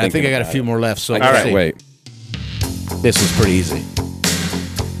now and then. All right, I think I got a few more left. So I let's can't see. wait. This was pretty easy.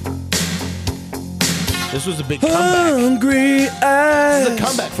 This was a big comeback. Hungry eyes. This is a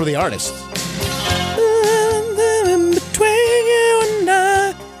comeback for the artist.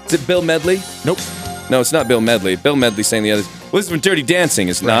 Is it Bill Medley? Nope. No, it's not Bill Medley. Bill Medley sang the others. Well, this is from Dirty Dancing,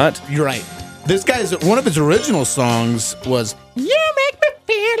 it's not. You're right. This guy's one of his original songs was "You Make Me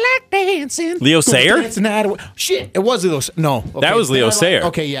Feel Like Dancing." Leo Sayer? Shit, it was Leo. No, okay. That was Leo Sayer.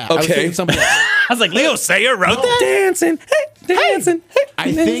 Okay, yeah. I was Okay. thinking somebody else. I was like, Leo Sayer wrote that? Dancing, hey, dancing, hey.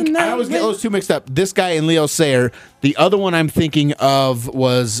 I think I always get those two mixed up. This guy and Leo Sayer. The other one I'm thinking of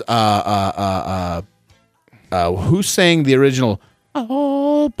was who sang the original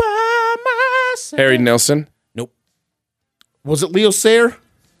 "All by Myself"? Harry Nilsson. Nope. Was it Leo Sayer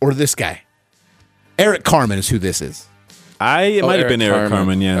or this guy? Eric Carmen is who this is. It might have been Eric Eric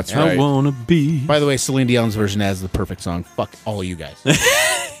Carmen, yeah. That's right. I wanna be. By the way, Celine Dion's version has the perfect song. Fuck all you guys.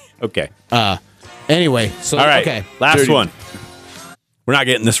 Okay. Anyway, so All right. okay. Last Dirty. one. We're not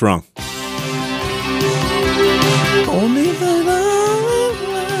getting this wrong.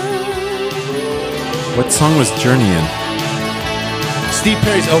 What song was Journey in? Steve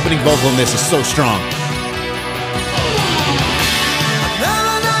Perry's opening vocal in this is so strong.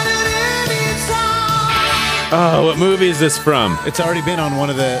 Oh, what movie is this from? It's already been on one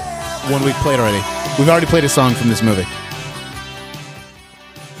we've played already. We've already played a song from this movie.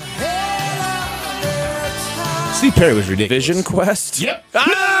 Steve Perry was ridiculous. Vision Quest? Yep. Get the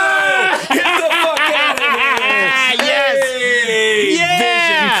fuck out of here! Yes!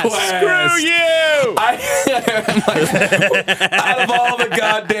 Vision Quest. Screw you! Out of all the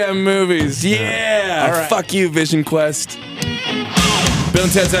goddamn movies. Yeah. All right. Fuck you, Vision Quest. Bill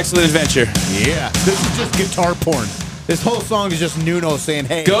and Ted's Excellent Adventure. Yeah. This is just guitar porn. This whole song is just Nuno saying,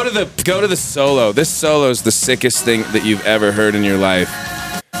 "Hey, Go to the solo. This solo is the sickest thing that you've ever heard in your life.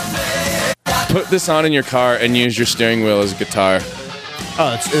 Put this on in your car and use your steering wheel as a guitar.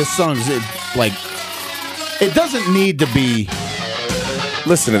 this song's like it doesn't need to be."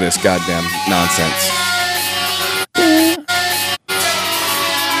 Listen to this goddamn nonsense.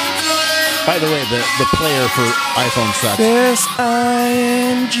 By the way, the player for iPhone sucks.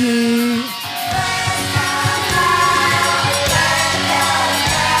 S-I-N-G.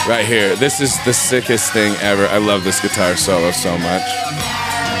 Right here. This is the sickest thing ever. I love this guitar solo so much.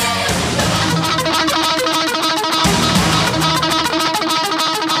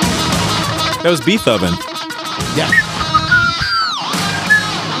 That was Beethoven. Yeah.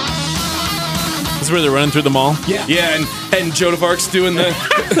 This is where they're running through the mall. Yeah. Yeah, and Joan of Arc's doing the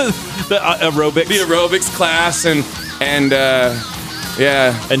The aerobics. the aerobics class and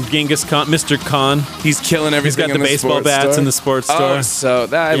yeah, And Genghis Khan, Mr. Khan. he's killing He's everything. got in the baseball sports bats store. in the sports Oh, store. so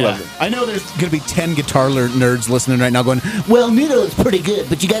that I Yeah. love it. I know there's going to be 10 guitar nerds listening right now going, Well, Nuno's pretty good,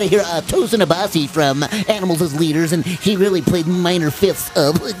 but you gotta hear Tosin Abasi from Animals as Leaders, and he really played minor fifths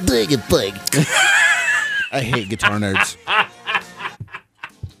of Dig It Thing. I hate guitar nerds.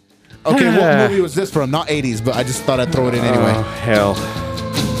 Okay, what movie was this from? Not 80s, but I just thought I'd throw it in anyway. Oh, hell.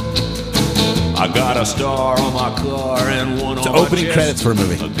 I got a star on my car and one It's on my opening chest, credits for a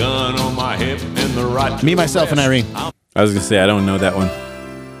movie. a gun on my hip and the right Me, to Myself, and arrest. Irene. I was going to say, I don't know that one.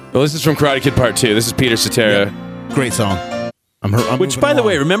 Well, this is from Karate Kid Part 2. This is Peter Cetera. Great song. I'm Which, moving by the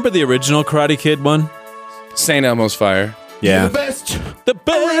way, along. remember the original Karate Kid one? St. Elmo's Fire Yeah. The best. The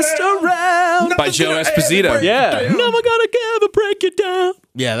best around. by Joe Esposito. Yeah. Never gonna ever break you down.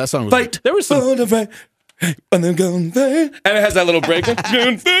 Yeah, that song was Fight. There was some. And then go and it has that little break.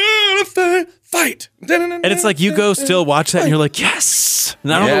 Fight. And it's like you go still watch that and you're like, yes.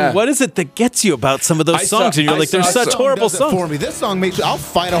 And I don't Yeah. know, what is it that gets you about some of those I saw- songs? And you're I like, they're saw such some horrible does it for songs. me. This song makes me. I'll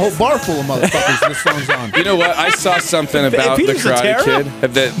fight a whole bar full of motherfuckers. This song's on. You know what? I saw something about the Peter Karate Cetera?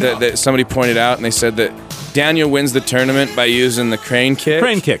 Kid that somebody pointed out, and they said that Daniel wins the tournament by using the crane kick.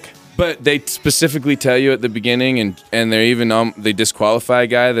 Crane kick. But they specifically tell you at the beginning, and they're even they disqualify a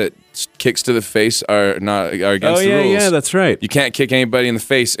guy that kicks to the face are against Oh, the yeah, rules. yeah, that's right. You can't kick anybody in the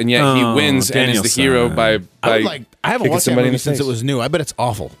face, and yet he Oh, wins and is the Danielson. hero by I haven't kicking watched that somebody in movie the since face. it was new. I bet it's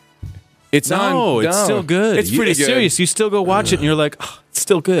awful. It's No, on. it's still good. It's pretty good. Serious. You still go watch it and you're like, oh, it's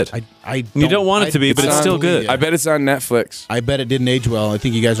still good. You don't want it to be, but it's still good. I bet it's on Netflix. I bet it didn't age well. I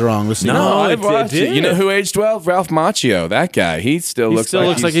think you guys are wrong. Listen, No, I've it watched did. You know who aged well? Ralph Macchio. That guy. He still He looks still like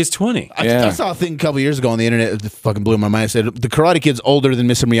looks like he's 20. Yeah. I saw a thing a couple years ago on the internet that fucking blew my mind. It said the Karate Kid's older than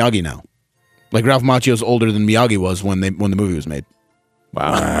Mr. Miyagi now. Like Ralph Macchio's older than Miyagi was when the movie was made.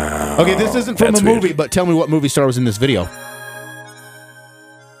 Wow. Okay, this isn't from That's a movie, weird. but tell me what movie star was in this video.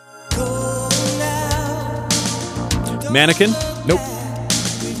 Mannequin? Nope.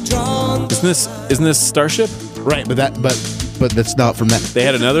 Isn't this Starship? Right, but that's not from that. They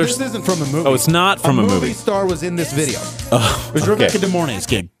had another. This isn't from a movie. Oh, it's not from a movie. Movie star was in this video. Oh, It was okay. Rebecca De Mornay's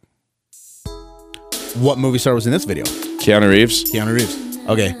kid. What movie star was in this video? Keanu Reeves. Keanu Reeves.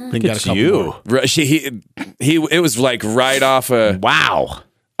 Okay, then got a couple more. It was like right off a. Wow.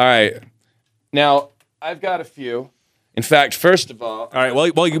 All right. Now, I've got a few. In fact, first of all. All right.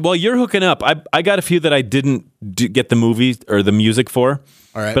 While you're hooking up, I got a few that I didn't get the movie or the music for.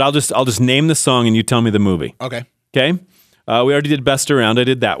 All right. But I'll just name the song and you tell me the movie. Okay. Okay. We already did Best Around. I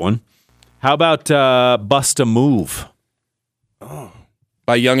did that one. How about Bust a Move?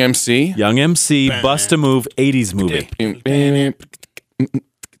 By Young MC. Young MC, Bust a Move, 80s movie.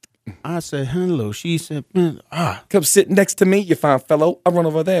 I said hello. She said, Come sit next to me, you fine fellow. I run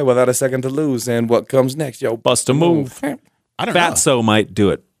over there without a second to lose. And what comes next, yo? Bust a Move. I don't know. Fatso might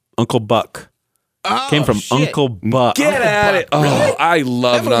do it. Uncle Buck. Came from shit. Uncle Buck. Get at it. Oh, Really? I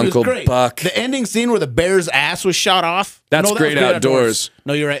loved That movie was Uncle great. Buck. The ending scene where the bear's ass was shot off. That's that Great was Outdoors.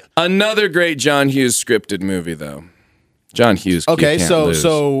 No, you're right. Another great John Hughes scripted movie, though. John Hughes. Okay, you can't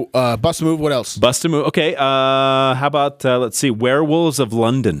so lose. Bust a Move. What else? Bust a Move. Okay. How about, let's see, Werewolves of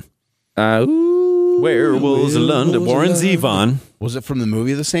London. Werewolves of London. Warren Zevon. Was it from the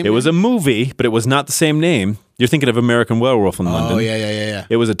movie the same? It was a movie, but it was not the same name. You're thinking of American Werewolf in London. Oh yeah.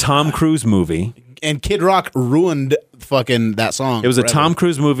 It was a Tom Cruise movie. And Kid Rock ruined fucking that song. It was a forever. Tom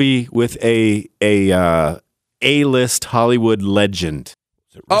Cruise movie with a A-list Hollywood legend.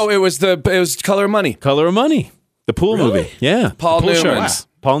 Oh, it was Color of Money. Color of Money. The pool movie. Yeah. Paul The pool Newman. sharks.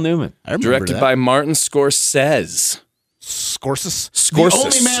 Paul Newman. I remember Directed that. by Martin Scorsese. Scorsese. Scorsese. The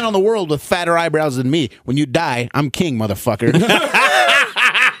only man on the world with fatter eyebrows than me. When you die, I'm king, motherfucker.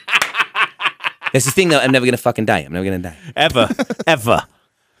 That's the thing, though. I'm never going to fucking die. I'm never going to die. Ever.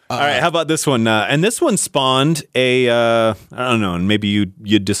 All right, how about this one? And this one spawned I don't know, and maybe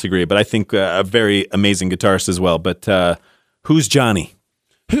you'd disagree, but I think a very amazing guitarist as well. But who's Johnny?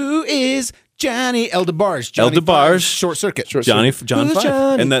 Who is Johnny Eldebars? Johnny Eldebars. Five's Short Circuit. John Five.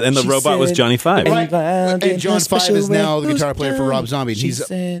 Johnny? And the She robot was said- Johnny Five. Right. And John Special Five is now the way. guitar player for Rob Zombie. And She he's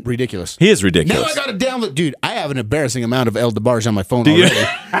said- ridiculous. He is Now ridiculous. I got to download. Dude, I have an embarrassing amount of Eldebars on my phone you?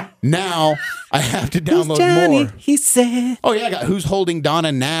 already. Now I have to download Johnny, more. he said. Oh, yeah. I got Who's Holding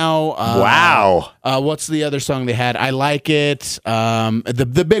Donna Now. Wow. What's the other song they had? I Like It.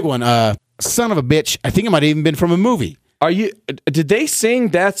 The big one, Son of a Bitch. I think it might have even been from a movie. Did they sing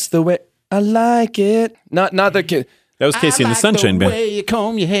That's the Way I Like It? Not the kid. That was Casey I and the like Sunshine the Band. way you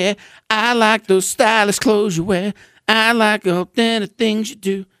comb your hair. I like those stylish clothes you wear. I like all the things you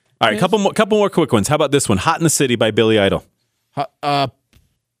do. All right, couple more quick ones. How about this one? Hot in the City by Billy Idol.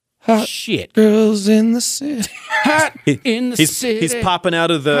 Shit. Girls in the city. Hot in the city. He's popping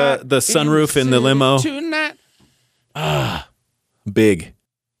out of the sunroof in the limo. Tonight. Big.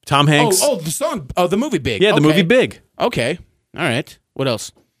 Tom Hanks. The song. Oh, the movie Big. Yeah, the Okay. movie Big. Okay. All right. What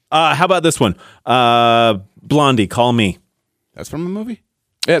else? How about this one? Blondie, Call Me. That's from a movie?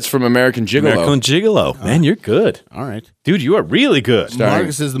 Yeah, it's from American Gigolo. American Gigolo. Man, you're good. All right. Dude, you are really good.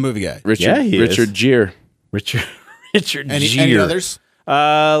 Marcus is the movie guy. Richard Gere. Richard Any Gere. others?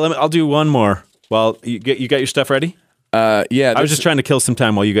 I'll do one more. Well, you got your stuff ready? Yeah. I was just trying to kill some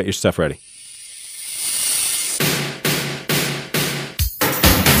time while you got your stuff ready.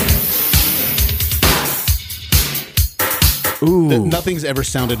 Ooh. Nothing's ever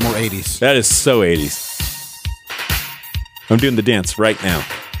sounded more 80s. That is so 80s. I'm doing the dance right now.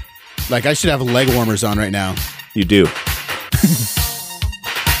 Like, I should have leg warmers on right now. You do.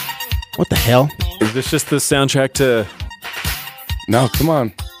 What the hell? Is this just the soundtrack to... No, come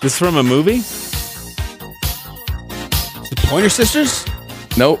on. This is from a movie? The Pointer Sisters?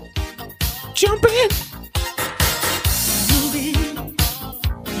 Nope. Jump in.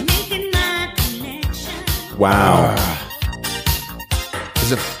 Wow.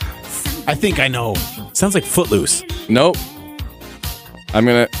 Is it? I think I know. Sounds like Footloose. Nope.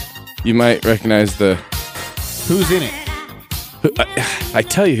 You might recognize the. Who's in it? I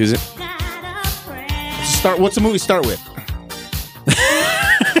tell you who's in. What's the movie start with?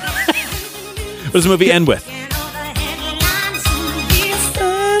 What does the movie end with?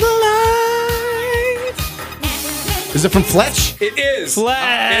 Is it from Fletch? It is.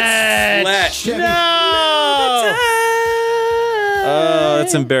 Fletch. It's Fletch. No. Oh,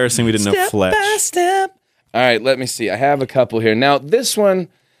 that's embarrassing. We didn't know Fletch. All right, let me see. I have a couple here. Now, this one,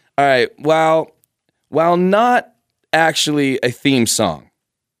 all right, while not actually a theme song,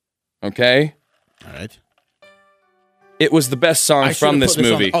 okay? All right. It was the best song I from should've this put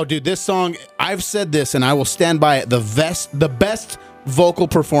on movie. oh, dude, this song, I've said this and I will stand by it. The best vocal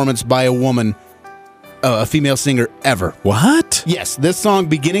performance by a woman, a female singer ever. What? Yes, this song,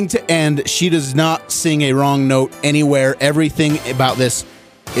 beginning to end, she does not sing a wrong note anywhere. Everything about this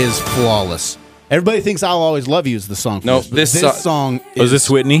is flawless. Everybody thinks I'll Always Love You is the song. For No, but this song is... Was this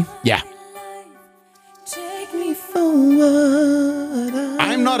Whitney? Yeah.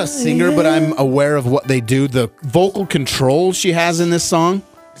 I'm not a singer, but I'm aware of what they do. The vocal control she has in this song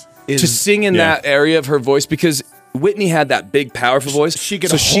is to sing in that area of her voice, because Whitney had that big, powerful voice. she could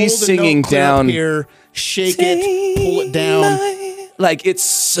so hold she's the singing note clear up down here, shake it, pull it down. like it's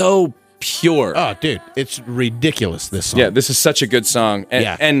so pure. Oh, dude, it's ridiculous. This song. Yeah, this is such a good song. And,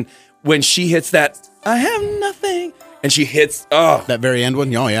 Yeah. and when she hits that, I have nothing, and she hits, oh. That very end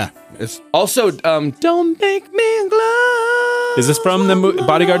one. Oh yeah, it's Also, don't make me glow. Is this from the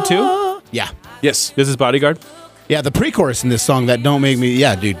Bodyguard 2? yeah. Yes. This is Bodyguard? Yeah, the pre-chorus in this song, that don't make me,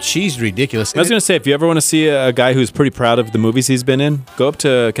 yeah, dude, she's ridiculous. I was going to say, if you ever want to see a guy who's pretty proud of the movies he's been in, go up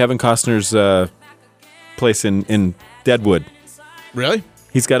to Kevin Costner's place in Deadwood. Really?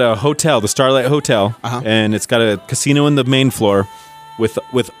 He's got a hotel, the Starlight Hotel, and it's got a casino in the main floor with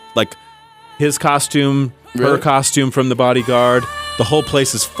like his costume, her costume from the Bodyguard. The whole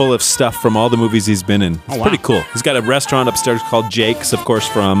place is full of stuff from all the movies he's been in. It's pretty cool. He's got a restaurant upstairs called Jake's, of course,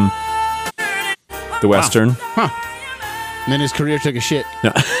 from the Western. Huh. And then his career took a shit.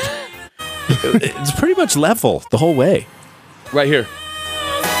 No. It's pretty much level the whole way. Right here.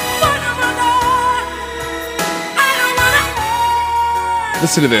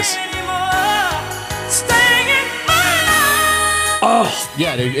 Listen to this. Oh,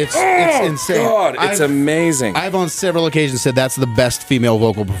 yeah, dude, it's insane. God, it's amazing. I've on several occasions said that's the best female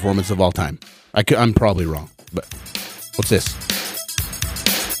vocal performance of all time. I'm probably wrong, but what's this?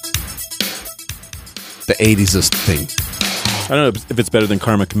 The 80s thing. I don't know if it's better than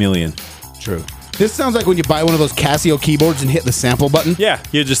Karma Chameleon. True. This sounds like when you buy one of those Casio keyboards and hit the sample button. Yeah,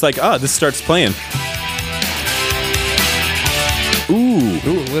 you're just like, oh, this starts playing. Ooh,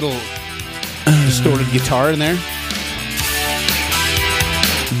 a little distorted guitar in there.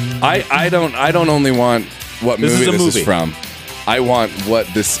 I don't only want what This movie is a this movie. is from. I want what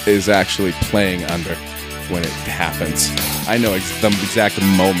this is actually playing under when it happens. I know the exact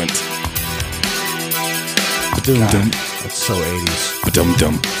moment. That's so 80s.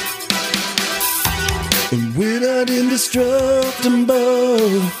 Ba-dum-dum. And we're not indestructible.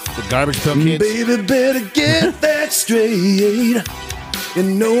 The Garbage Pail Kids. Baby, better get that straight. You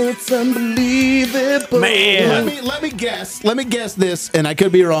know it's unbelievable. Man. Let me guess. Let me guess this, and I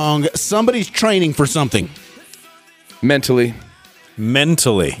could be wrong. Somebody's training for something. Mentally.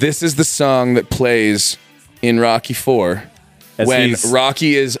 This is the song that plays in Rocky 4 As when he's-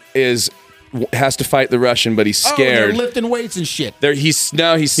 Rocky has to fight the Russian, but he's Oh, scared. they're lifting weights and shit. He's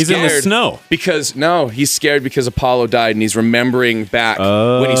scared. in the snow. Because he's scared because Apollo died, and he's remembering back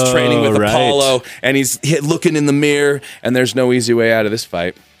when he's training with right. Apollo, and he's looking in the mirror, and there's no easy way out of this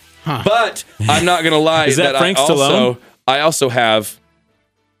fight. But I'm not gonna lie, Is that Frank I Stallone? also have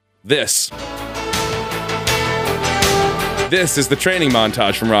this. This is the training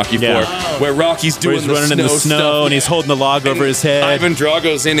montage from Rocky 4, where Rocky's Where doing he's running in the snow stuff. and he's holding the log over his head. Ivan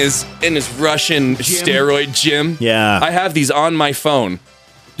Drago's in his Russian steroid gym. Yeah. I have these on my phone.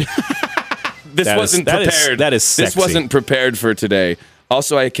 This wasn't prepared. That is This sexy. wasn't prepared for today.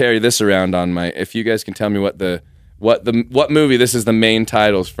 Also, I carry this around on my. If you guys can tell me what movie this is the main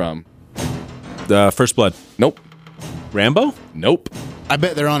titles from. First Blood. Nope. Rambo? Nope. I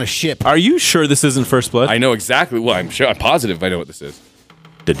bet they're on a ship. Are you sure this isn't First Blood? I know exactly. Well, I'm sure. I'm positive I know what this is.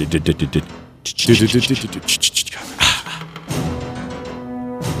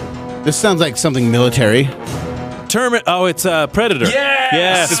 This sounds like something military. Oh, it's Predator.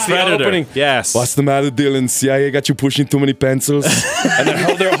 Yes, It's the Predator. opening. Yes. What's the matter, Dylan? CIA got you pushing too many pencils? And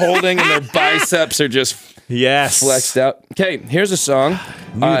they're holding, and their biceps are just Yes. flexed out. Okay, here's a song.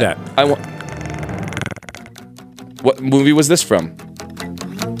 Knew that. I want. What movie was this from?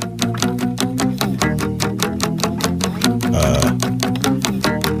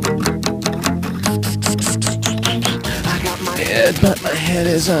 But my head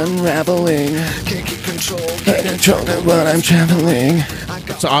is unraveling. Can't keep control. Can't control it when I'm traveling.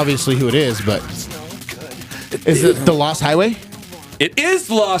 That's obviously who it is, but is it The Lost Highway? It is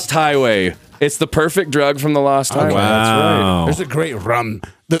Lost Highway. It's the perfect drug from the Lost Highway. Wow. There's a great rum.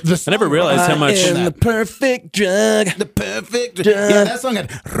 I never realized how much. In the perfect drug. The perfect. Yeah, that song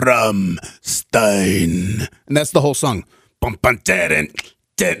had Rum Stein, and that's the whole song. Rum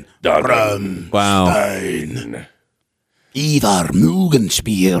Wow. Stein. Ivar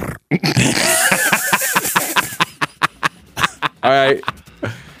Mugenspier. All right.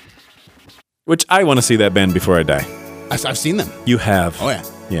 Which I want to see that band before I die. I've seen them. You have. Oh yeah,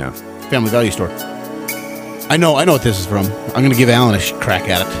 Yeah. Family Value Store. I know what this is from. I'm gonna give Alan a crack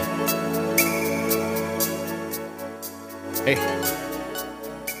at it. Hey,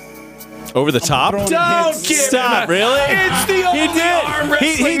 Over the top? throwing Don't hits. give Stop, really? It's the only arm He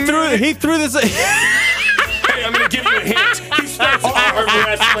wrestling threw movie. he threw this Hey, I'm gonna give you He starts arm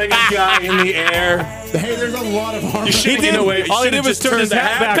wrestling a guy in the air. Hey, there's a lot of harm. All he did was turn his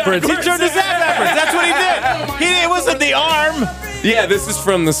hat backwards. He turned his hat backwards. That's what he did. It wasn't the arm. Yeah, this is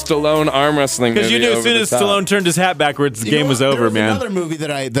from the Stallone arm wrestling movie. Because you knew as soon as Stallone turned his hat backwards, the game was over, man. Another movie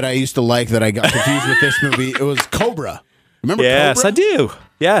that I used to like that I got confused with this movie. It was Cobra. Remember Yes, Cobra? I do.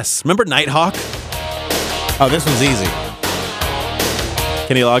 Yes. Remember Nighthawk? Oh, this one's easy.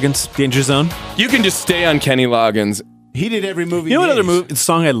 Kenny Loggins, Danger Zone. You can just stay on Kenny Loggins. He did every movie. You know what he other is.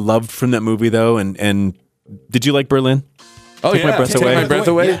 song I loved from that movie, though? And did you like Berlin? Oh, Take yeah. My Breath Take Away. My Breath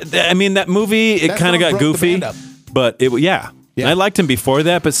Away. Yeah, I mean, that movie, it That kind of song got broke the goofy. band up. But, yeah. Yeah. And I liked him before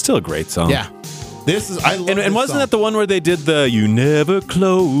that, but still a great song. Yeah. This is I love And this wasn't song. that the one where they did the "You Never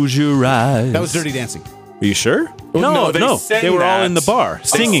Close Your Eyes"? That was Dirty Dancing. Are you sure? no, they sang They were all that. in the bar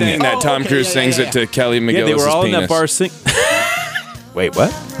singing They sang it. that. Tom Cruise sings it to Kelly McGillis' Yeah, they were all in penis. that bar sing. Wait,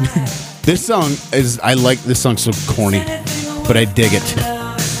 what? This song is I like this song so corny, but I dig it.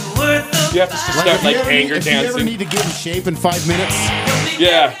 You have to start If you like ever anger if you ever dancing. need to get in shape in 5 minutes,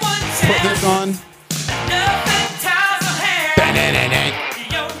 Yeah. put this on.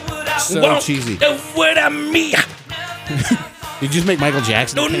 So cheesy. What I mean? You just make Michael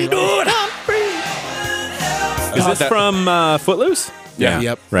Jackson. Don't do it. Is this from Footloose? Yeah.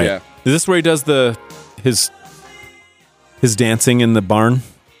 Yep. Right. Yeah. Is this where he does his dancing in the barn?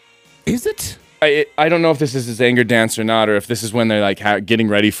 Is it? I don't know if this is his anger dance or not, or if this is when they're like getting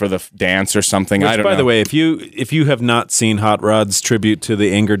ready for the dance or something. Which, I don't know. by the way, if you have not seen Hot Rod's tribute to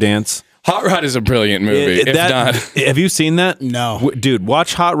the anger dance, Hot Rod is a brilliant movie. If not, have you seen that? No. Dude,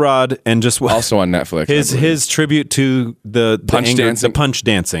 watch Hot Rod and just also on Netflix. I believe. his tribute to the Punch anger, dancing. the punch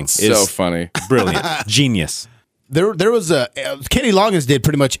dancing so is funny. brilliant, genius. There was a Kenny Loggins did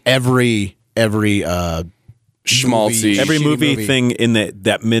pretty much every Schmaltzy. Every shitty movie thing in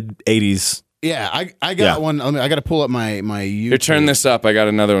that mid '80s. Yeah, I got Yeah. one. I got to pull up my YouTube. Here, turn this up. I got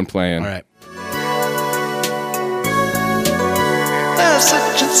another one playing. All right.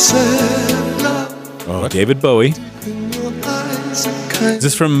 Oh, David Bowie. Is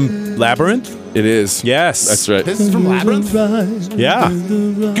this from Labyrinth? It is. Yes, That's right. This is from Labyrinth. Yeah,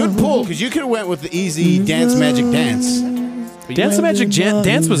 Good pull, because you could have went with the easy Dance Magic Dance. Dance the Magic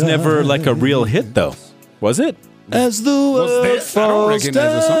Dance was never like a real hit, though, was it? As the Was world this? I don't falls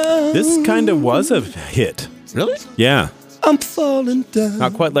recognize this song. down, This kind of was a hit. Really? Yeah, I'm falling down.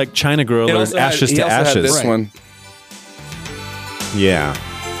 not quite like China Girl It or also had- Ashes he to also had Ashes. This Right. one. Yeah,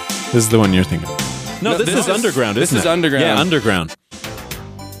 this is the one you're thinking. No, this is Underground. This isn't is it? Underground. Yeah, Underground.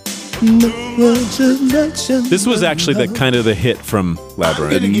 This This was actually the kind of the hit from I'm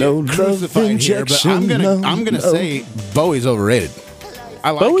Labyrinth. gonna get No love crucified here, but I'm injection, gonna no. say Bowie's overrated. I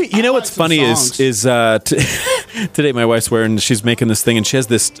like, Bowie, you I know like what's some funny songs. is today my wife's wearing, she's making this thing and she has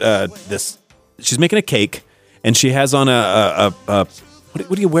this she's making a cake and she has on a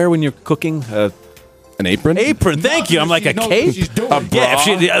what do you wear when you're cooking? An apron? Apron. Thank you. I'm like a No, cape. she's doing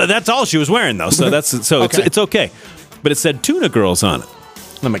it. Yeah, that's all she was wearing though. So Okay. it's okay. But it said Tuna Girls on it.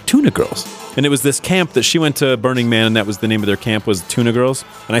 And I'm like, Tuna Girls. And it was this camp that she went to, Burning Man, and that was the name of their camp, was Tuna Girls.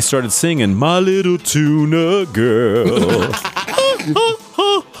 And I started singing, My Little Tuna Girl.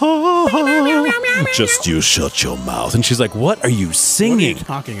 Just you shut your mouth. And she's like, what are you What are you singing?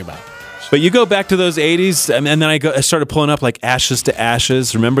 talking about? But you go back to those 80s, and then I started pulling up like Ashes to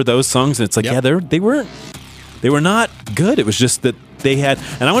Ashes. Remember those songs? And it's like, Yep. yeah, they were not good. It was just that they had,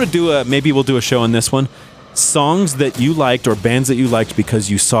 and I want to do maybe we'll do a show on this one. Songs that you liked or bands that you liked because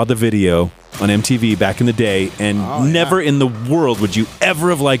you saw the video on MTV back in the day, and never in the world would you ever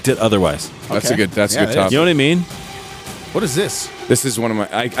have liked it otherwise. That's Okay. a good. That's Yeah, a good it topic. You know what I mean? What is this? This is one of my.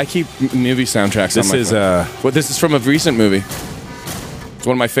 I keep movie soundtracks. This on my is, phone. Well, this is from a recent movie. It's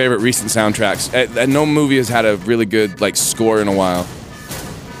one of my favorite recent soundtracks. And no movie has had a really good like score in a while.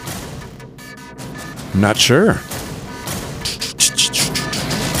 I'm not sure.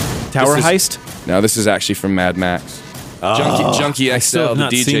 Tower This is- Heist? No, this is actually from Mad Max. Junkie XL. I still have the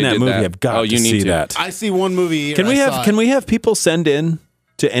not DJ seen that did movie. that. I've got oh, you to need see to. that. I see one movie. Can we have people send in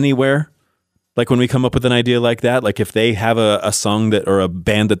to anywhere? Like when we come up with an idea like that, like if they have a song that or a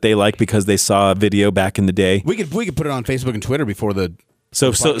band that they like because they saw a video back in the day. We could put it on Facebook and Twitter before the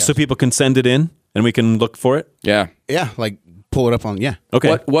So people can send it in and we can look for it. Yeah. like pull it up on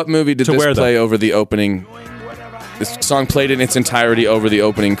Okay. What movie did To this where, though? play over the opening? This song played in its entirety over the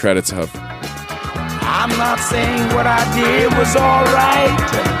opening credits of. I'm not saying what I did was all right.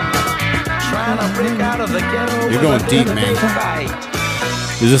 Trying to break out of the ghetto. You're going deep, man.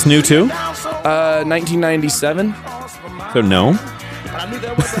 Is this new too? 1997. So no.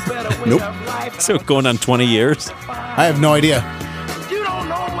 Nope. So going on 20 years. I have no idea.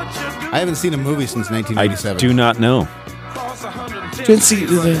 I haven't seen a movie since I 1997. do not know. Didn't see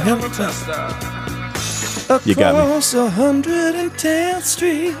the You got me. Across 110th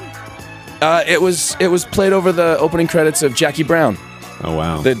Street. It was played over the opening credits of Jackie Brown. Oh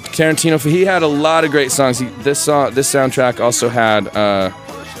wow. The Tarantino. He had a lot of great songs. This soundtrack also had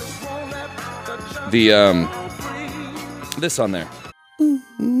this on there.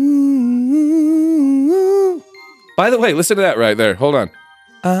 By the way, listen to that right there. Hold on.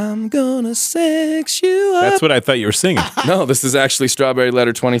 I'm gonna sex you up. That's what I thought you were singing. No, this is actually Strawberry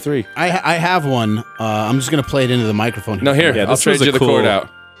Letter 23. I have one. I'm just gonna play it into the microphone. No, here. Yeah, I'll this trade was you a the cool- chord out.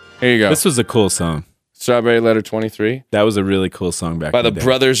 Here you go. This was a cool song. Strawberry Letter 23 That was a really cool song back by in the the day.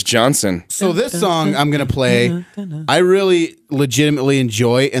 Brothers Johnson. So this song I'm gonna play, I really legitimately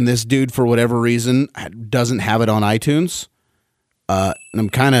enjoy, and this dude for whatever reason doesn't have it on iTunes, and I'm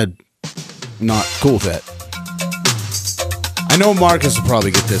kind of not cool with it. I know Marcus will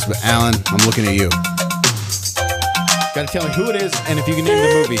probably get this, but Alan, I'm looking at you. Gotta tell me who it is, and if you can name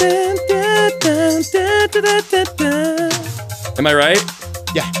the movie. Am I right?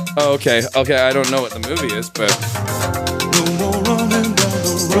 Yeah. Oh, okay. Okay, I don't know what the movie is, but No more running down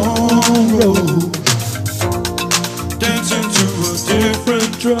the wrong road. Dancing to a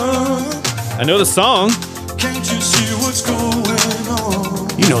different drum. I know the song. Can't you see what's going on?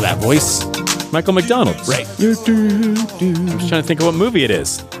 You know that voice. Michael McDonald. Right. I'm just trying to think of what movie it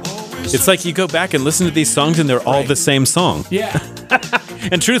is. It's like you go back and listen to these songs and they're all the same song. Yeah.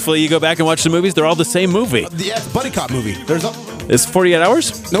 And truthfully, you go back and watch the movies, they're all the same movie. Yeah, it's a buddy cop movie. There's a... Is 48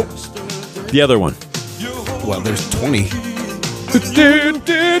 Hours? Nope. The other one. Well, there's 20.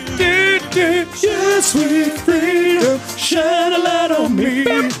 Yes, sweet freedom, shine a light on me.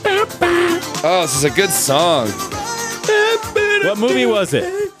 oh, this is a good song. What movie was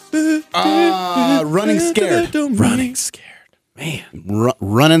it? Running Scared. Running Scared. Man.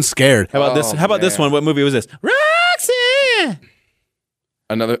 Running Scared. How about this? How about this one? What movie was this? Roxy!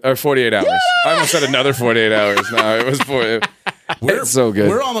 Another or 48 hours. I almost said another 48 hours. No, it was 40. It's so good.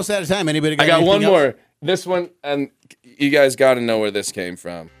 We're almost out of time. Anybody got I got anything one else? more. This one, and you guys got to know where this came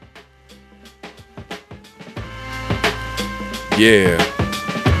from. Yeah.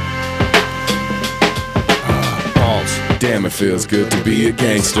 Balls. Damn, it feels good to be a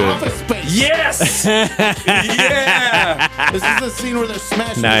gangster. Yes! Yeah. This is the scene where they're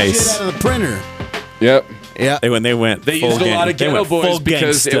smashing Nice. the shit out of the printer. Yep. Yeah. They went. They full used a lot of they Ghetto went full Boys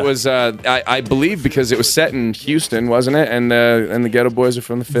because gangsta. it was, I believe, because it was set in Houston, wasn't it? And the Ghetto Boys are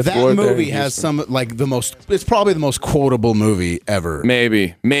from the Fifth That Ward. there in movie has Houston. some, like, the most, it's probably the most quotable movie ever.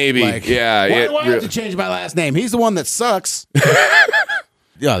 Maybe. Like, Yeah. Why do I have to change my last name? He's the one that sucks.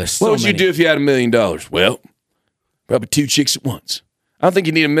 Yeah, there's so What would you many. do if you had $1 million? Well, probably 2 chicks at once. I don't think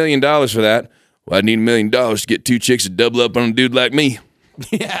you need $1 million for that. Well, I need $1 million to get 2 chicks to double up on a dude like me.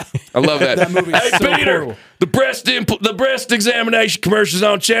 Yeah. I love that. That movie's Hey, so Peter, cool. the breast examination commercials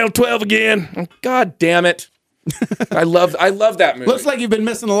on Channel 12 again. Oh, God damn it. I love that movie. Looks like you've been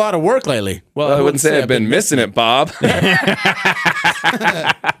missing a lot of work lately. Well, I wouldn't say I've been missing it, Bob.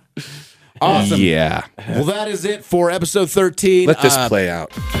 Awesome. Yeah. Well, that is it for episode 13. Let this play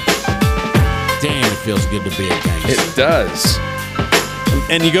out. Damn, it feels good to be a gangster. It does.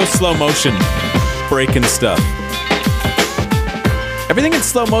 And you go slow motion, breaking stuff. Everything in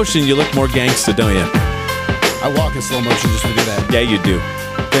slow motion, you look more gangsta, don't you? I walk in slow motion just to do that. Yeah, you do.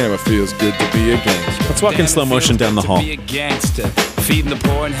 Damn, it feels good to be a gangster. Let's walk in slow motion down the hall. Be a gangster, feeding the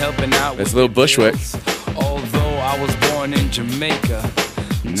poor and helping out. That's with a little the Bushwick. bills. Although I was born in Jamaica.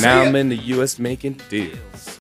 Now I'm in the U.S. making deals.